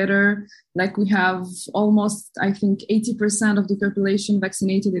 much better. Like we have almost, I think, 80% of the population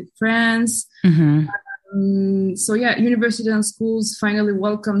vaccinated in France. Mm-hmm. So yeah, universities and schools finally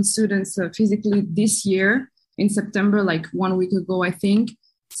welcomed students physically this year in September, like 1 week ago, I think.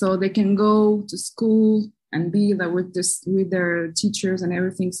 So they can go to school and be there with their teachers and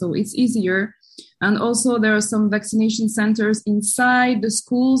everything. So it's easier. And also there are some vaccination centers inside the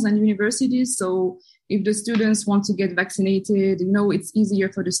schools and universities. So if the students want to get vaccinated, it's easier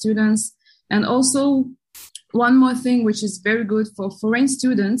for the students. And also one more thing, which is very good for foreign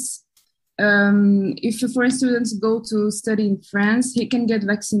students. If the foreign students go to study in France, he can get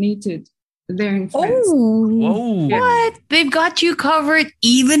vaccinated there in France. Oh, what? They've got you covered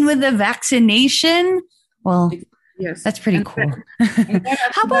even with the vaccination? Well, yes, that's pretty cool.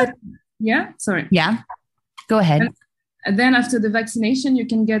 How about... Yeah, sorry. Yeah, go ahead. And then after the vaccination, you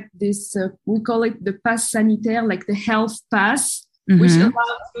can get this, we call it the pass sanitaire, like the health pass, which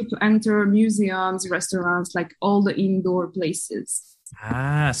allows you to enter museums, restaurants, like all the indoor places.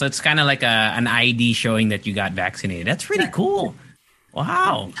 So it's kind of like an ID showing that you got vaccinated. That's pretty cool.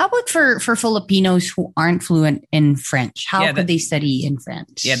 Wow. How about for Filipinos who aren't fluent in French? How could they study in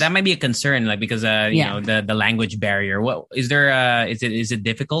French? Yeah, that might be a concern, like because the language barrier. What is there? Is it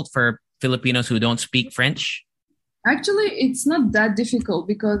difficult for Filipinos who don't speak French? Actually, it's not that difficult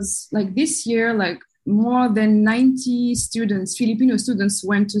because like this year, like more than 90 students, Filipino students,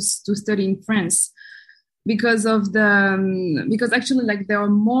 went to study in France because actually like there are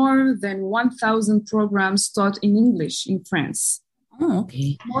more than 1,000 programs taught in English in France. Oh,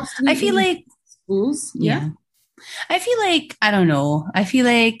 okay. Mostly I feel like schools. Yeah. I feel like, I don't know. I feel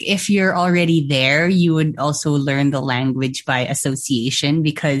like if you're already there, you would also learn the language by association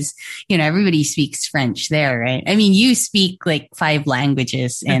because, everybody speaks French there, right? I mean, you speak like 5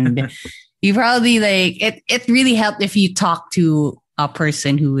 languages and you probably it really helped if you talk to a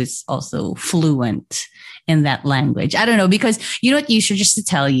person who is also fluent in that language. I don't know, because you know what, Yusra, just to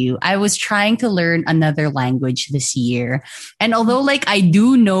tell you, I was trying to learn another language this year. And although I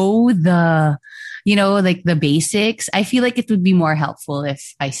do know the basics, I feel like it would be more helpful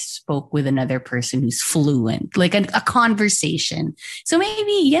if I spoke with another person who's fluent, like a conversation. So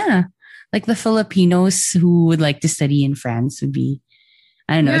maybe, like the Filipinos who would like to study in France would be,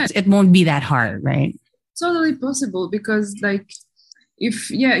 I don't know, it won't be that hard, right? Totally possible because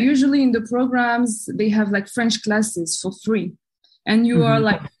usually in the programs, they have like French classes for free and you are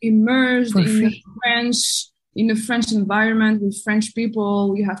like immersed in a French environment with French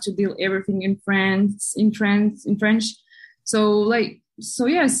people. You have to deal everything in French. So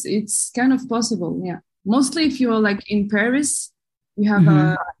yes, it's kind of possible. Yeah. Mostly if you're like in Paris, you have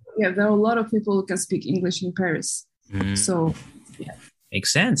there are a lot of people who can speak English in Paris. So yeah.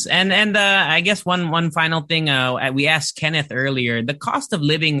 Makes sense. And I guess one final thing, we asked Kenneth earlier, the cost of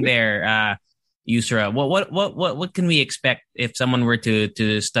living there, Yusra, what can we expect if someone were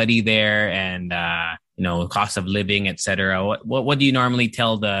to study there and cost of living, etc. What do you normally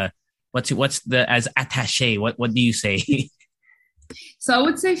tell what's the as attaché? What do you say? So I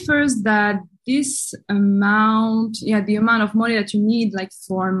would say first that this amount, the amount of money that you need like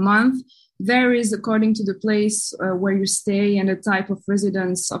for a month varies according to the place where you stay and the type of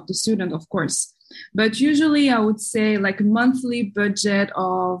residence of the student, of course. But usually I would say like a monthly budget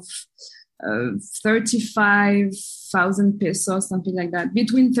of 35,000 pesos, something like that,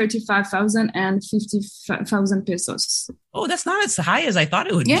 between 35,000 and 50,000 pesos. Oh, that's not as high as I thought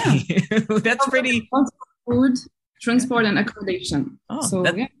it would be. That's pretty. Food, transport, and accommodation. Oh, so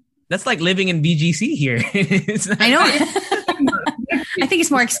that's like living in BGC here. I know. I think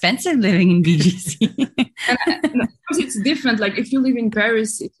it's more expensive living in BGC. And of course, it's different. Like if you live in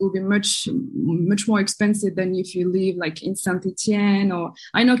Paris, it will be much more expensive than if you live like in Saint Etienne. Or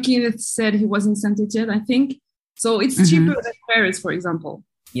I know Kenneth said he was in Saint Etienne, I think. So it's cheaper than Paris, for example.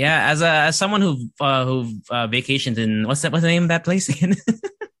 Yeah, as someone who vacations in what's the name of that place again?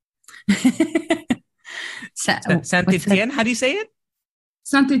 Saint Etienne. How do you say it?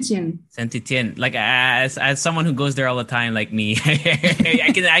 Saint Etienne. Saint Etienne. Like as someone who goes there all the time, like me,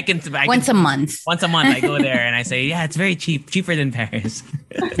 I can once a month. Once a month, I go there and I say, yeah, it's very cheap, cheaper than Paris.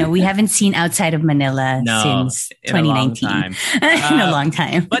 No, we haven't seen outside of Manila since 2019. In a long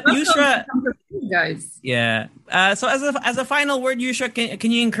time. But Yusra, guys. Yeah. So as a final word, Yusra,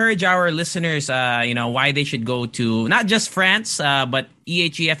 can you encourage our listeners, why they should go to not just France, but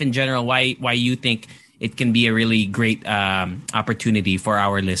EHEF in general? Why you think it can be a really great opportunity for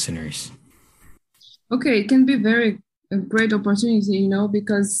our listeners? Okay, it can be a great opportunity,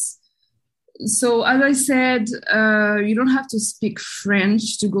 because so as I said, you don't have to speak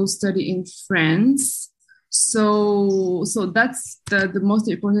French to go study in France. So that's the most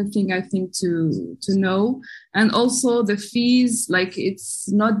important thing I think to know. And also the fees, like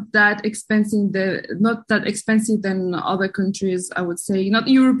it's not that expensive than other countries, I would say. Not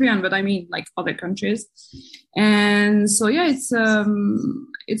European, but I mean like other countries. And so yeah, it's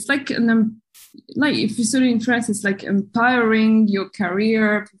like like if you study in France, it's like empowering your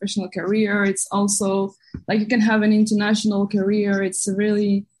career, professional career. It's also like you can have an international career. It's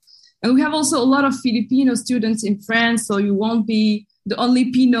really. And we have also a lot of Filipino students in France, so you won't be the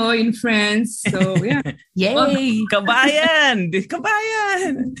only Pinoy in France. So yeah. Yay! Kabayan!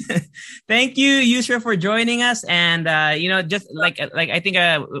 Kabayan! Thank you, Yusra, for joining us. And just like I think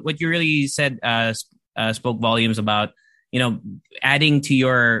what you really said spoke volumes about, adding to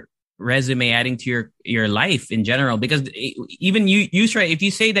your resume, adding to your life in general. Because even Yusra, if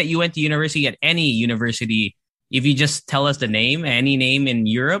you say that you went to university at any university, if you just tell us the name, any name in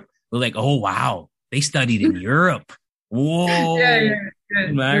Europe, we're like, oh, wow, they studied in Europe. Whoa. Yeah.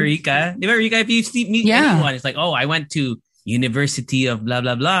 Marika, if you meet anyone, it's like, oh, I went to University of blah,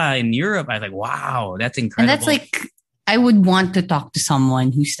 blah, blah in Europe. I was like, wow, that's incredible. And that's like, I would want to talk to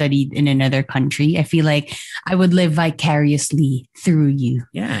someone who studied in another country. I feel like I would live vicariously through you.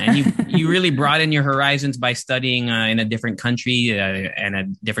 Yeah, and you really broaden your horizons by studying in a different country and a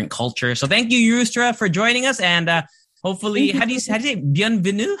different culture. So thank you, Yusra, for joining us. And hopefully, how do you say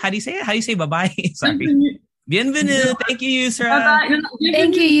bienvenue? How do you say it? How do you say bye-bye? Sorry. Bienvenue. Thank you, Yusra. Bye-bye.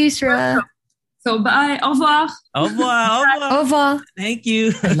 Thank you, Yusra. So bye. Au revoir. Au revoir. Au revoir. Thank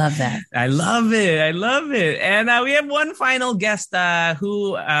you. I love that. I love it. And we have one final guest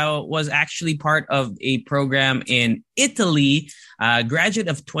who was actually part of a program in Italy, graduate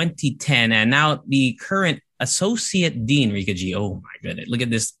of 2010, and now the current Associate Dean, Rika G. Oh my goodness. Look at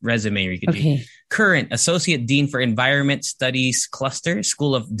this resume, Rika G. Okay. Current Associate Dean for Environment Studies Cluster,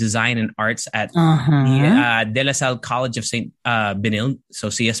 School of Design and Arts at the De La Salle College of St. Benil, so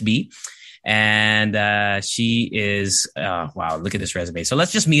CSB. And she is, wow, look at this resume. So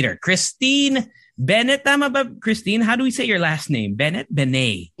let's just meet her. Christine Bennett. Tama ba, Christine? How do we say your last name? Bennett?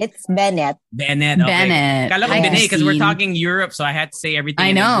 Benet? It's Bennett. Bennett. Okay. Bennett. Kala ko Benet because we're talking Europe, so I had to say everything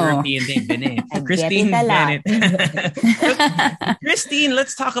in a European thing. Benet. Christine Bennett. Christine,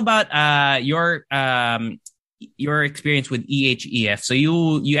 let's talk about your experience with EHEF. So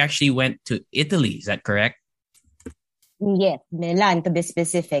you actually went to Italy, is that correct? Yes, Milan to be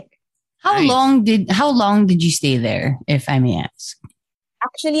specific. How long did you stay there, if I may ask?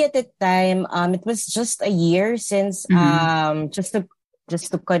 Actually, at the time, it was just a year since just to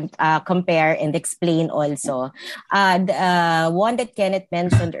compare and explain also. The one that Kenneth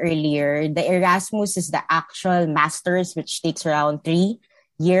mentioned earlier, the Erasmus is the actual master's, which takes around 3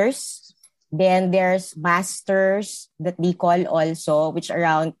 years. Then there's masters that we call also, which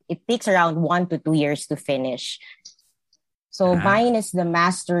it takes around 1 to 2 years to finish. So mine is the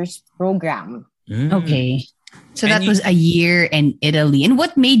master's program. Okay. So that was a year in Italy. And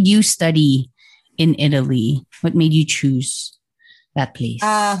what made you study in Italy? What made you choose that place?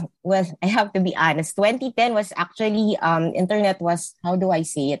 Well, I have to be honest. 2010 was actually, internet was, how do I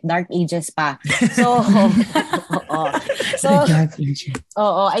say it? Dark ages pa. So, Dark ages.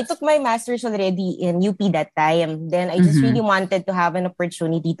 I took my master's already in UP that time. Then I just really wanted to have an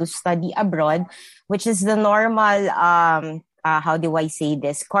opportunity to study abroad, which is the normal, how do I say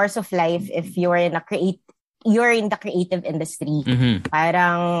this? Course of life if you're in the creative industry.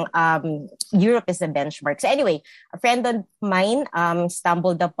 Parang Europe is a benchmark. So anyway, a friend of mine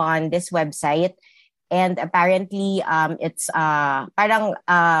stumbled upon this website, and apparently it's parang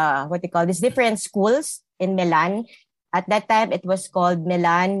what they call this, different schools in Milan. At that time, it was called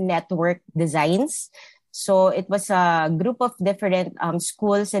Milan Network Designs. So it was a group of different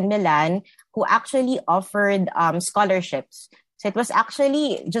schools in Milan who actually offered scholarships. So it was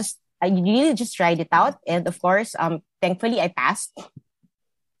actually I really just tried it out. And of course, thankfully I passed.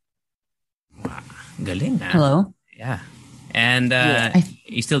 Wow. Galing, ah. Hello? Yeah. And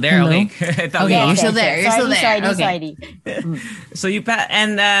you still there? Hello? Okay. Okay, you're still there. You're still there. Sorry. So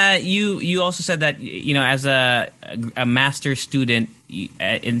you also said that, you know, as a master's student,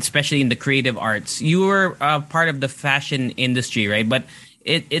 especially in the creative arts, you were part of the fashion industry, right? But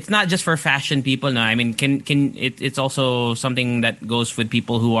it's not just for fashion people. No, I mean, it's also something that goes with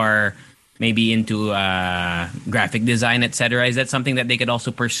people who are maybe into graphic design, etc. Is that something that they could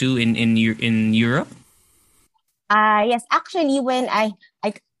also pursue in Europe? Yes, actually, when I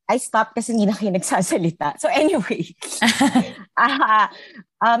stopped kasi hindi na kayo nagsasalita. So anyway,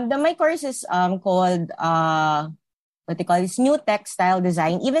 my course is called what they call this new textile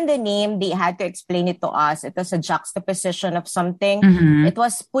design. Even the name, they had to explain it to us. It was a juxtaposition of something. Mm-hmm. It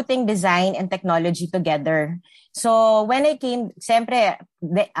was putting design and technology together. So when I came, siyempre,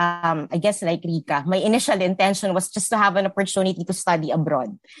 I guess like Rika, my initial intention was just to have an opportunity to study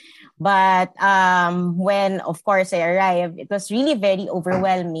abroad. But when, of course, I arrived, it was really very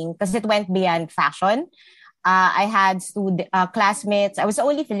overwhelming because it went beyond fashion. I had classmates. I was the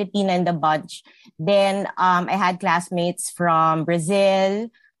only Filipina in the bunch. Then I had classmates from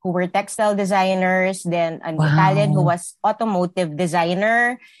Brazil who were textile designers. Then an Italian who was automotive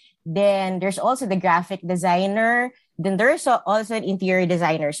designer. Then there's also the graphic designer. Then there's also an interior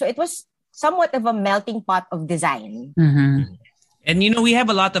designer. So it was somewhat of a melting pot of design. Mm-hmm. And, you know, we have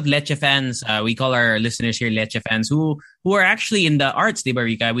a lot of Leche fans. We call our listeners here Leche fans who are actually in the arts, di ba,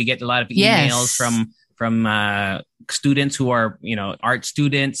 Rika? We get a lot of emails from students who are, you know, art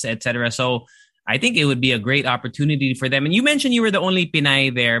students, etc. So I think it would be a great opportunity for them. And you mentioned you were the only Pinay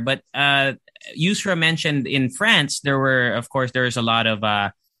there, but Yusra mentioned in France, there's a lot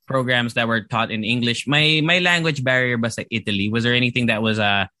of programs that were taught in English. My language barrier was like Italy. Was there anything that was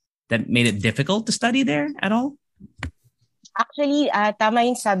that made it difficult to study there at all? Actually, tama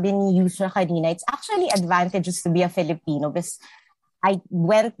yung sabi ni Yusra kanina. It's actually advantageous to be a Filipino because I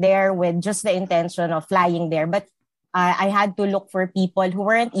went there with just the intention of flying there. But I had to look for people who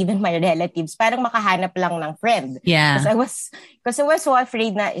weren't even my relatives. Parang makahanap lang ng friend. Yeah. Because I was so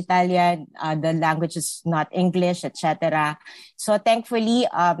afraid na Italian, the language is not English, etc. So thankfully,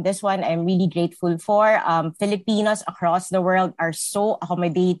 this one I'm really grateful for. Filipinos across the world are so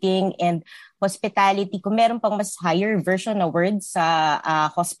accommodating and hospitality. Kung meron pang mas higher version na word sa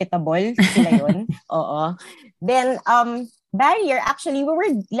hospitable, sila yun. Oo. Then, barrier, actually,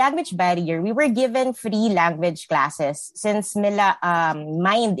 language barrier. We were given free language classes since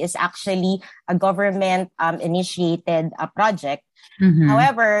MIND is actually a government initiated project. Mm-hmm.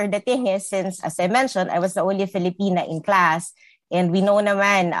 However, the thing is, since, as I mentioned, I was the only Filipina in class, and we know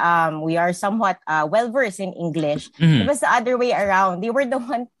naman, we are somewhat well-versed in English. Mm-hmm. It was the other way around. They were the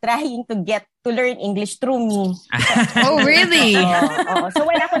one trying to learn English through me. Oh, really? So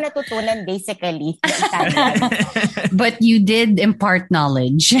wala ko natutunan basically. But you did impart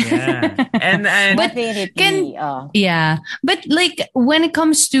knowledge. Yeah. And but definitely. Yeah. But like when it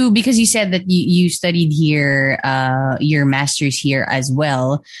comes to, because you said that you studied here, your master's here as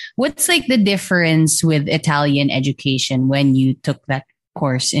well. What's like the difference with Italian education when you took that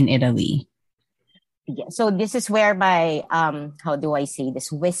course in Italy? Yeah, so this is where my how do I say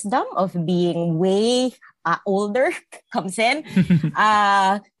this, wisdom of being way older comes in.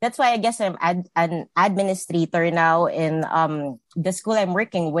 That's why I guess I'm an administrator now in the school I'm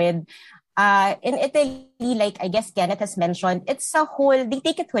working with. In Italy, like I guess Kenneth has mentioned, it's a whole, they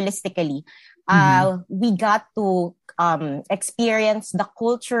take it holistically. We got to experience the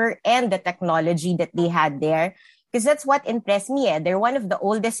culture and the technology that they had there. Because that's what impressed me. They're one of the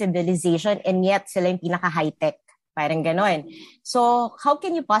oldest civilization and yet sila yung pinaka-high-tech. Parang ganon. So how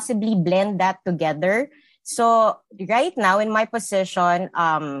can you possibly blend that together? So right now in my position,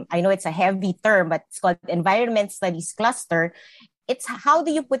 I know it's a heavy term, but it's called Environment Studies Cluster. It's how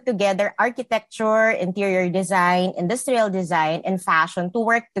do you put together architecture, interior design, industrial design, and fashion to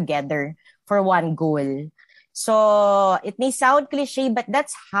work together for one goal. So it may sound cliche, but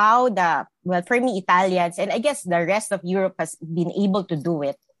that's how for me, Italians, and I guess the rest of Europe has been able to do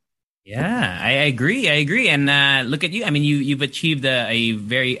it. Yeah, I agree. And look at you. I mean, you've achieved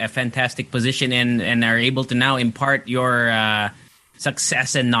a fantastic position and are able to now impart your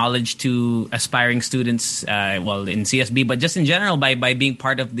success and knowledge to aspiring students, in CSB, but just in general by being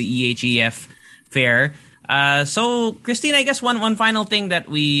part of the EHEF fair. So, Christine, I guess one final thing that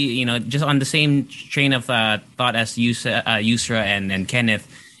we, just on the same train of thought as Yusra and Kenneth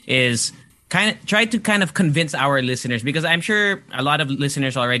is, try to kind of convince our listeners, because I'm sure a lot of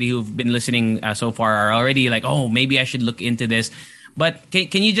listeners already who've been listening so far are already like, oh, maybe I should look into this. But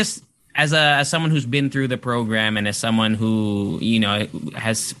can you just, as someone who's been through the program and as someone who,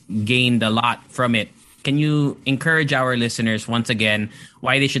 has gained a lot from it, can you encourage our listeners once again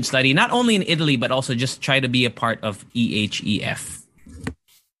why they should study not only in Italy but also just try to be a part of EHEF?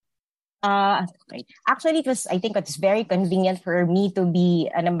 Okay. Actually, I think it's very convenient for me to be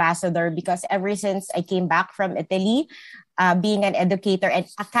an ambassador, because ever since I came back from Italy, being an educator and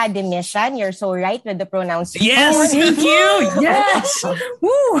academician, you're so right with the pronunciation. Yes, thank you. Yes.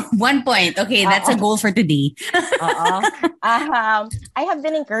 Woo, 1 point. Okay, that's a goal for today. I have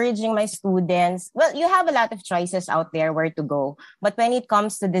been encouraging my students. Well, you have a lot of choices out there where to go. But when it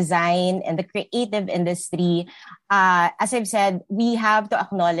comes to design and the creative industry, as I've said, we have to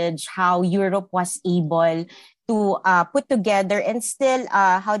acknowledge how Europe was able to put together and still,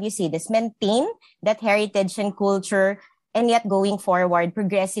 maintain that heritage and culture, and yet going forward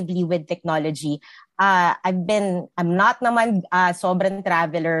progressively with technology. I'm not naman sobrang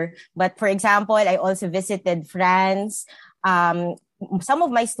traveler, but for example, I also visited France. Some of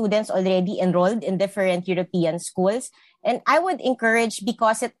my students already enrolled in different European schools, and I would encourage,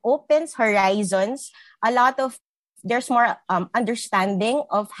 because it opens horizons. There's more understanding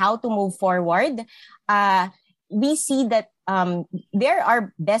of how to move forward. We see that there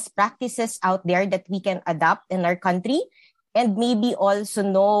are best practices out there that we can adopt in our country, and maybe also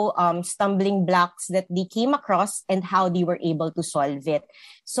know stumbling blocks that they came across and how they were able to solve it.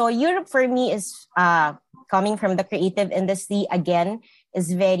 So Europe for me is, coming from the creative industry again,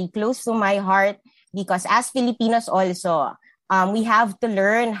 is very close to my heart, because as Filipinos also, we have to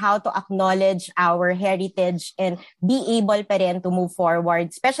learn how to acknowledge our heritage and be able pa rin to move forward,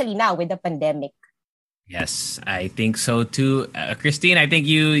 especially now with the pandemic. Yes, I think so too. Christine, I think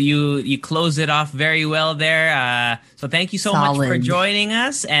you closed it off very well there. So thank you so much for joining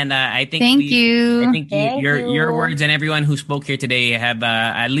us. And I think Thank you. I think your words and everyone who spoke here today have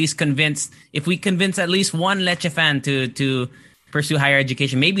at least convinced. If we convince at least one Leche fan to pursue higher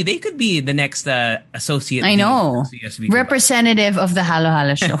education, maybe they could be the next associate. I know, representative of the Halo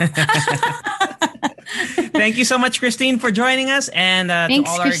Halo show. Thank you so much, Christine, for joining us, and Thanks,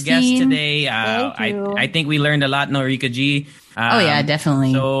 to all Christine. our guests today. Thank you. I think we learned a lot, Norika G. Oh yeah,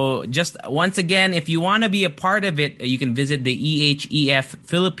 definitely. So just once again, if you want to be a part of it, you can visit the EHEF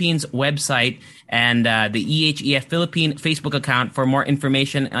Philippines website and the EHEF Philippine Facebook account for more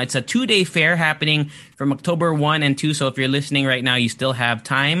information. It's a 2-day fair happening from October 1 and 2. So if you're listening right now, you still have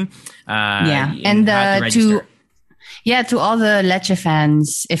time. And to all the Leche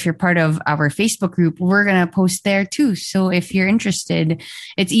fans, if you're part of our Facebook group, we're going to post there too. So if you're interested,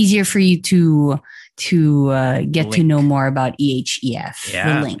 it's easier for you to get to know more about EHEF.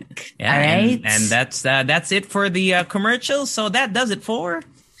 Yeah. The link. Yeah, all right. And that's it for the commercials. So that does it for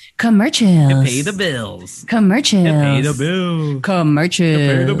commercials. To pay the bills. Commercials. To pay the bills. Commercials. To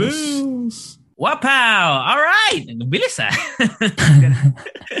pay the bills. Wapow! All right. Bilis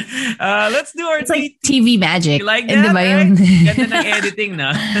let's do our... It's like TV magic. You like that, right? Ganda ng editing, no?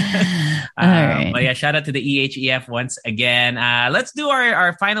 All right. But yeah, shout out to the EHEF once again. Let's do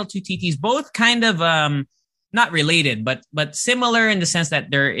our final two TTs, both kind of not related, but similar in the sense that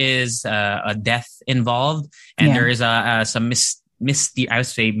there is a death involved, and there is some mystery. I would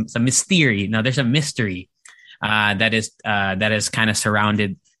say some mystery. No, there's a mystery that is kind of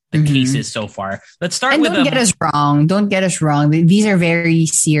surrounded the cases so far. Let's start with... Don't get us wrong. Don't get us wrong. These are very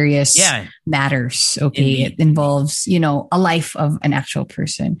serious matters. Okay. Indeed. It involves, a life of an actual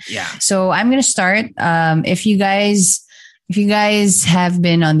person. Yeah. So I'm going to start. If you guys have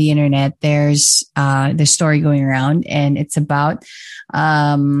been on the internet, there's the story going around, and it's about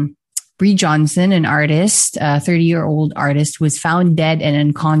Bree Johnson, an artist, a 30-year-old artist, was found dead and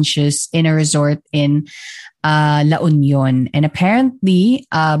unconscious in a resort in La Union. And apparently,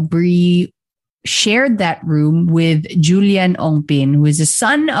 Bree shared that room with Julian Ongpin, who is the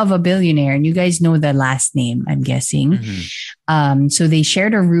son of a billionaire. And you guys know the last name, I'm guessing. Mm-hmm. So they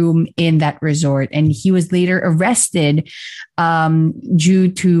shared a room in that resort, and he was later arrested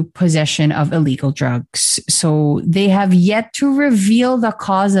due to possession of illegal drugs. So they have yet to reveal the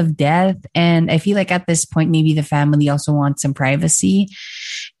cause of death. And I feel like at this point, maybe the family also wants some privacy.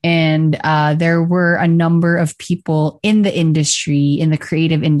 And there were a number of people in the industry, in the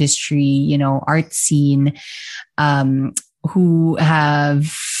creative industry, art scene, who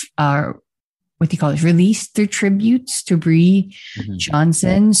have what do you call it? Released their tributes to Brie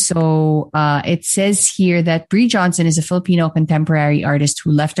Johnson. So it says here that Brie Johnson is a Filipino contemporary artist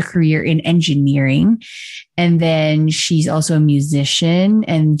who left a career in engineering, and then she's also a musician,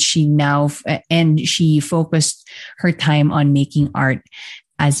 and she focused her time on making art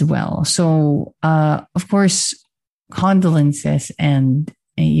as well. So of course, condolences, and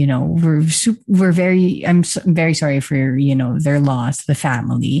I'm very sorry for their loss, the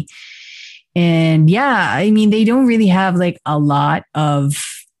family. And yeah, I mean, they don't really have like a lot of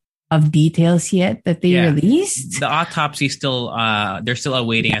details yet that they released. The autopsy still, they're still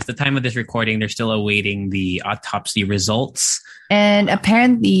awaiting. At the time of this recording, they're still awaiting the autopsy results. And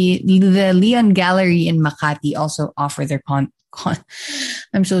apparently, the Leon Gallery in Makati also offer their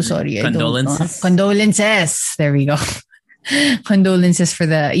I'm so sorry. Condolences. Condolences. There we go. Condolences for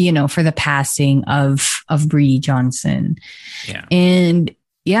the passing of Brie Johnson. Yeah. And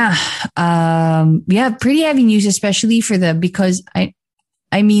pretty heavy news, especially because I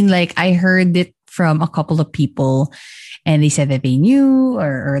heard it from a couple of people, and they said that they knew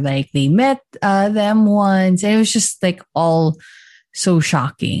or like they met them once, and it was just like all so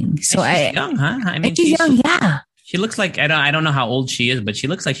shocking. So she's young, huh? I mean, she's young, yeah. She looks like I don't know how old she is, but she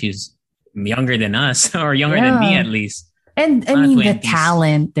looks like she's younger than us, or younger than me at least. And I mean, 20s. The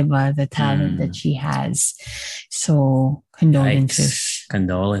talent, diba? The talent that she has. So condolences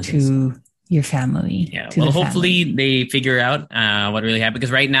to your family. Yeah. Well, hopefully they figure out what really happened,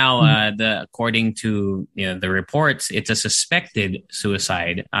 because right now, according to the reports, it's a suspected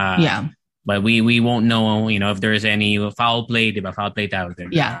suicide. But we won't know, if there is any foul play, diba? Foul play tawag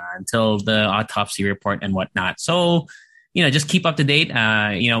din, until the autopsy report and whatnot. So, just keep up to date.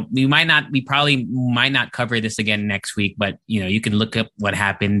 We probably might not cover this again next week, but you can look up what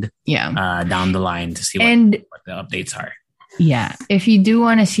happened down the line to see what the updates are. Yeah. If you do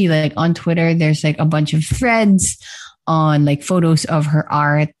want to see, like, on Twitter, there's like a bunch of threads on like photos of her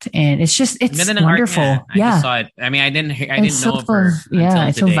art, and it's wonderful. I just saw it. I mean, I didn't know of her. Yeah,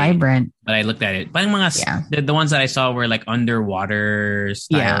 it's today, so vibrant. But I looked at it. The ones that I saw were like underwater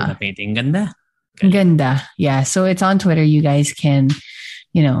style na painting. Ganda. Yeah. So it's on Twitter. You guys can,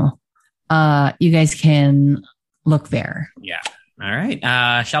 look there. Yeah. All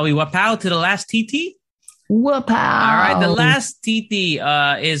right. Shall we wapow to the last TT? Wapow. All right. The last TT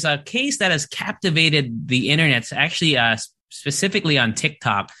is a case that has captivated the internet, actually specifically on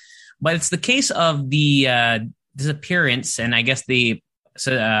TikTok. But it's the case of the disappearance, and I guess the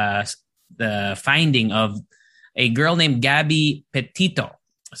finding of a girl named Gabby Petito.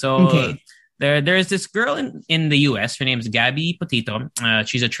 So there's this girl in the US. Her name is Gabby Petito.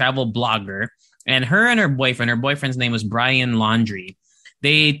 She's a travel blogger, and her boyfriend's name was Brian Laundrie.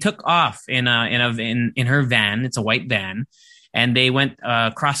 They took off in her van. It's a white van, and they went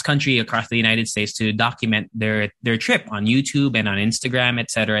cross country across the United States to document their trip on YouTube and on Instagram, et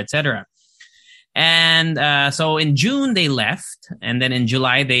cetera. And so in June they left, and then in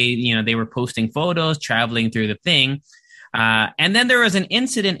July they were posting photos, traveling through the thing. And then there was an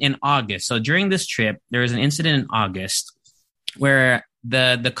incident in August. So during this trip, there was an incident in August where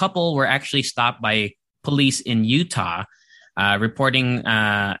the couple were actually stopped by police in Utah, reporting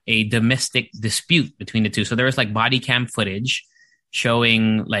a domestic dispute between the two. So there was like body cam footage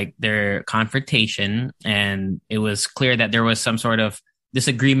showing like their confrontation, and it was clear that there was some sort of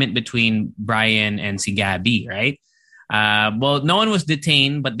disagreement between Brian and si Gabby, right? Well, no one was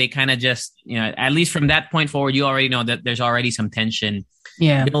detained, but they kind of just, at least from that point forward, you already know that there's already some tension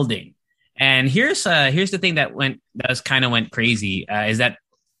building. And here's the thing that went crazy, is that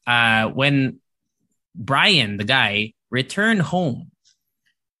when Brian, the guy, returned home,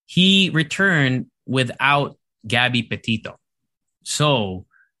 he returned without Gabby Petito. So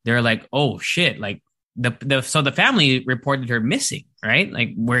they're like, oh shit, like so the family reported her missing, right?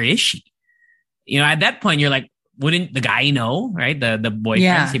 Like, where is she? At that point, you're like, wouldn't the guy know, right? The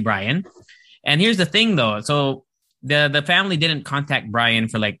boyfriend, si Brian. And here's the thing, though. So the family didn't contact Brian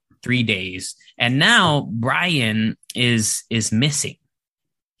for like 3 days, and now Brian is missing.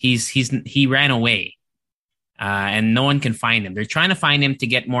 He ran away, and no one can find him. They're trying to find him to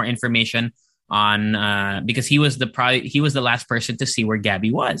get more information on because he was the last person to see where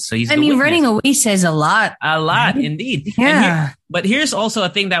Gabby was. So running away says a lot. Right? Indeed. Yeah. But here's also a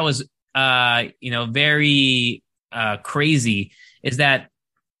thing that was very crazy, is that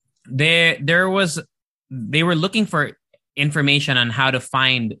they were looking for information on how to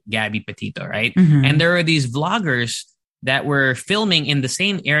find Gabby Petito, right? Mm-hmm. And there were these vloggers that were filming in the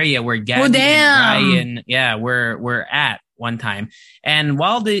same area where Gabby and Brian were at one time. And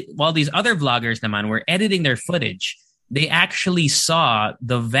while these other vloggers, naman, were editing their footage, they actually saw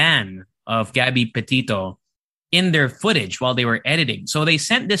the van of Gabby Petito in their footage while they were editing. So they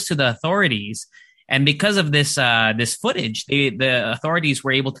sent this to the authorities, and because of this this footage, the authorities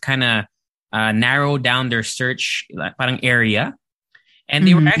were able to kind of narrow down their search parang area, and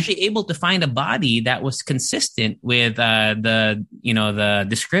they were actually able to find a body that was consistent with the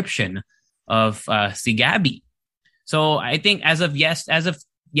description of si Gabby. So I think as of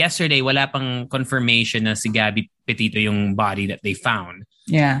yesterday, wala pang confirmation na si Gabby Petito yung body that they found.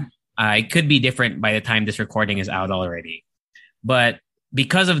 Yeah. It could be different by the time this recording is out already. But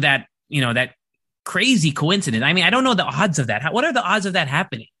because of that, that crazy coincidence. I mean, I don't know the odds of that. What are the odds of that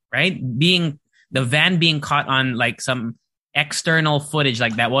happening, right? The van being caught on like some external footage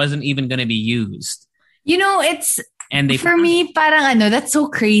like that wasn't even going to be used. For me, parang that's so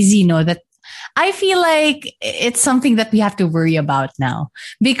crazy, that I feel like it's something that we have to worry about now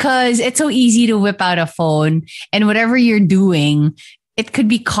because it's so easy to whip out a phone and whatever you're doing, it could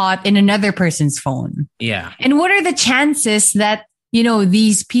be caught in another person's phone. Yeah. And what are the chances that,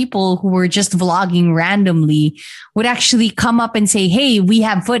 these people who were just vlogging randomly would actually come up and say, hey, we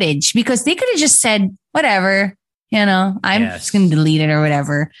have footage, because they could have just said, whatever, I'm just going to delete it or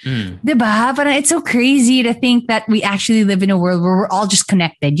whatever. Diba? But it's so crazy to think that we actually live in a world where we're all just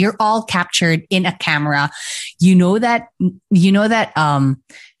connected. You're all captured in a camera. You know that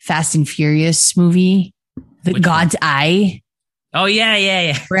Fast and Furious movie, God's Eye? Oh,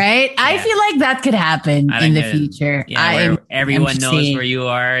 yeah. Right? Yeah. I feel like that could happen in the future. Yeah, everyone knows where you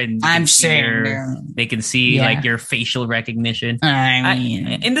are, and they can see like your facial recognition. I mean,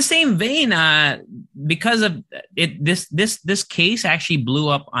 in the same vein, because of it, this case actually blew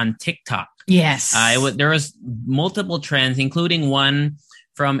up on TikTok. Yes. There was multiple trends, including one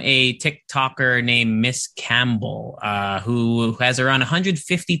from a TikToker named Miss Campbell, who has around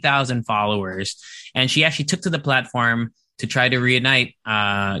 150,000 followers, and she actually took to the platform to try to reunite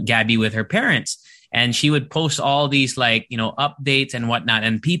Gabby with her parents. And she would post all these updates and whatnot.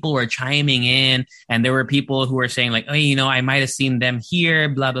 And people were chiming in. And there were people who were saying like, oh, I might have seen them here,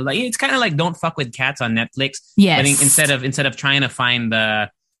 blah, blah, blah. It's kind of like Don't Fuck with Cats on Netflix. Yes. But instead of trying to find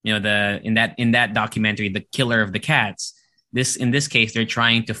in that documentary, the killer of the cats, in this case, they're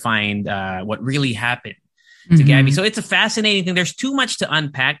trying to find what really happened to Gabby. So it's a fascinating thing. There's too much to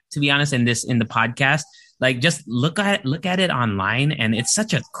unpack, to be honest, in the podcast. Like, just look at it online, and it's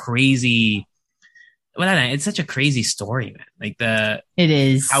such a crazy. It's such a crazy story, man. Like it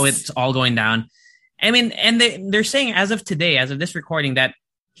is how it's all going down. I mean, and they're saying as of today, as of this recording, that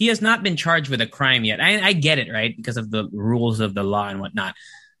he has not been charged with a crime yet. I get it, right, because of the rules of the law and whatnot.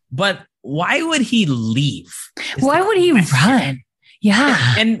 But why would he leave? Why would he run? Yeah.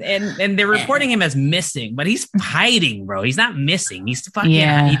 And they're reporting him as missing, but he's hiding, bro. He's not missing. He's fucking.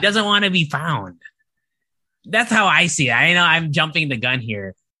 Yeah. He doesn't want to be found. That's how I see it. I know I'm jumping the gun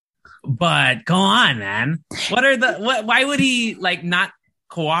here, but go on, man. Why would he not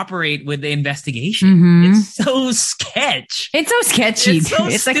cooperate with the investigation? It's so sketch. It's so sketchy.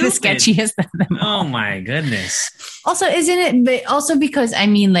 It's like the sketchiest of them all. Oh my goodness. Also, isn't it? But also because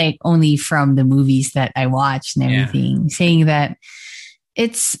only from the movies that I watched and everything, saying that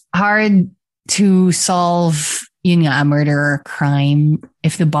it's hard to solve, a murder or a crime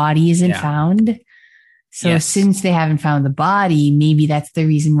if the body isn't found. So since they haven't found the body, maybe that's the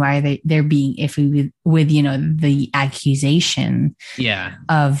reason why they're being iffy with the accusation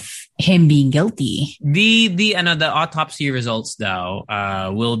of him being guilty. The autopsy results though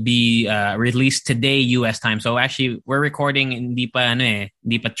will be released today US time. So actually we're recording hindi pa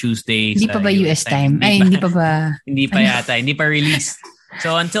Tuesday. Hindi pa ba US time? Hindi pa ba? Hindi pa yata, hindi pa released.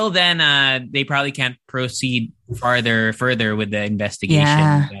 So until then, they probably can't proceed further with the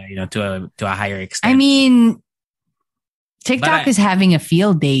investigation, to a higher extent. I mean, TikTok is having a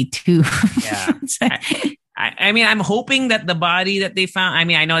field day too. Yeah. I mean, I'm hoping that the body that they found, I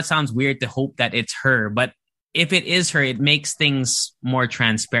mean, I know it sounds weird to hope that it's her, but if it is her, it makes things more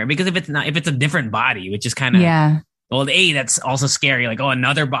transparent, because if it's a different body, which is kind of, well, that's also scary. Like,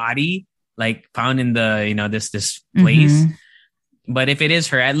 another body found in the, this place. But if it is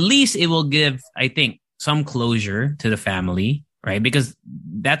her, at least it will give, I think, some closure to the family, right? Because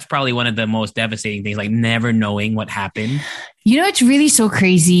that's probably one of the most devastating things, never knowing what happened. It's really so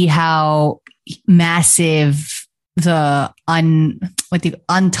crazy how massive the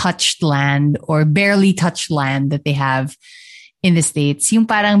untouched land or barely touched land that they have in the States. Yung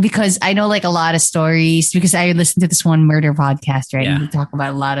parang, because I know like a lot of stories, because I listened to this one murder podcast, right? Yeah. And we talk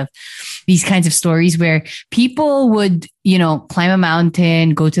about a lot of these kinds of stories where people would, climb a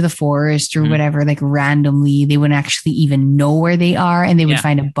mountain, go to the forest or whatever, like randomly. They wouldn't actually even know where they are, and they would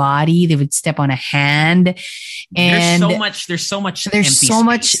find a body. They would step on a hand. And there's so much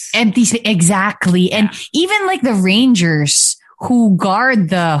empty space. Exactly. And even like the rangers who guard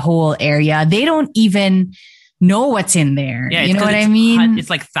the whole area, they don't even know what's in there. Yeah, you know what I mean?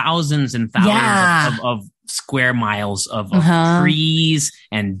 It's like thousands and thousands of square miles of trees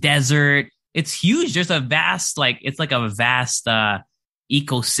and desert. It's huge. There's a vast, it's like a vast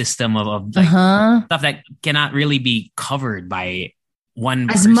ecosystem of stuff that cannot really be covered by one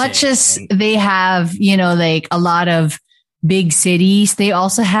person. As much as they have, like a lot of big cities, they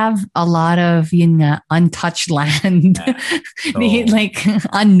also have a lot of untouched land. They like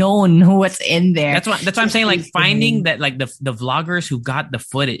unknown what's in there. That's what I'm saying. Like finding that, like the vloggers who got the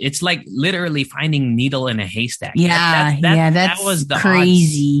footage, it's like literally finding needle in a haystack. That was the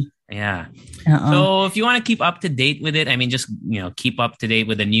crazy. Odds. Yeah. So if you want to keep up to date with it, I mean, just keep up to date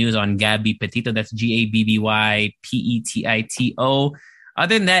with the news on Gabby Petito. That's GABBYPETITO.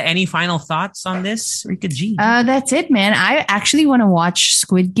 Other than that, any final thoughts on this, Rika G? That's it, man. I actually want to watch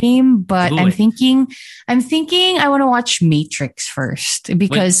Squid Game, but I'm thinking I want to watch Matrix first,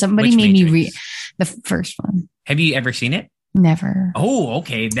 because somebody made me the first one. Have you ever seen it? Never. Oh,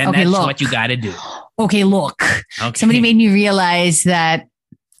 okay. Then that's what you got to do. Okay, look. Okay. Somebody made me realize that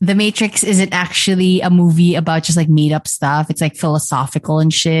The Matrix isn't actually a movie about just like made up stuff. It's like philosophical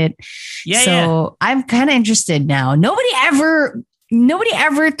and shit. So I'm kind of interested now. Nobody ever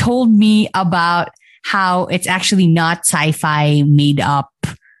told me about how it's actually not sci-fi made up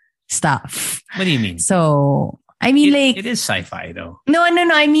stuff. What do you mean? So, I mean, it is sci-fi though. No.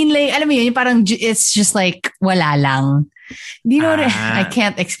 I mean, like, alam mo yun, parang it's just like wala lang. Do you know what I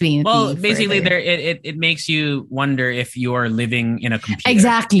can't explain it. Well, basically, it makes you wonder if you're living in a computer.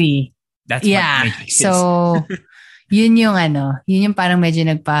 Exactly. That's what Matrix is. So, yun yung parang medyo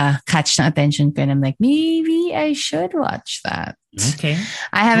nagpa-catch ng attention ko, and I'm like, maybe I should watch that. Okay.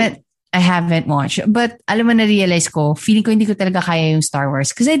 I haven't watched, but alam mo, na-realize ko, feeling ko hindi ko talaga kaya yung Star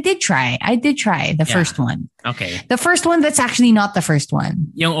Wars, because I did try the first one. Okay. The first one that's actually not the first one.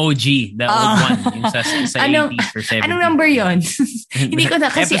 Yung OG, the old one. Yung sa 80s or 70s. Anong number yun? Hindi ko na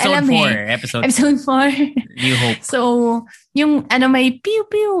kasi alam Episode 4. New Hope. So, yung may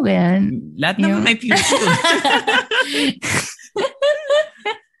pew-pew yan. Lahat naman may pew-pew.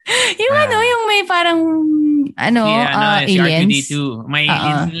 yung may parang aliens. Si R2-D2. May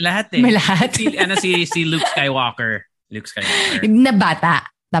lahat eh. May lahat. Si Luke Skywalker. Na bata.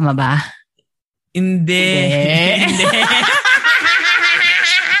 Tama ba? Hindi.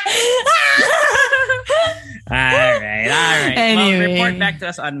 All right. Anyway. Well, report back to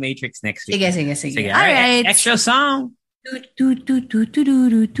us on Matrix next week. Sige. All right. Extra song.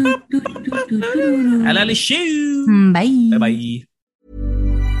 Alalishu. Bye. Bye.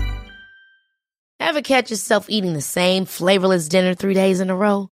 Ever catch yourself eating the same flavorless dinner 3 days in a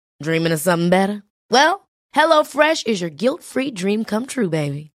row? Dreaming of something better? Well, HelloFresh is your guilt-free dream come true,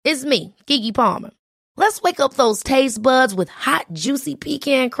 baby. It's me, Keke Palmer. Let's wake up those taste buds with hot, juicy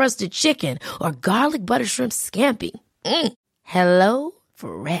pecan-crusted chicken or garlic butter shrimp scampi. Hello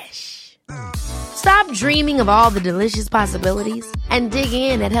Fresh. Stop dreaming of all the delicious possibilities and dig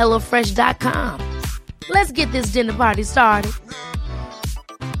in at HelloFresh.com. Let's get this dinner party started.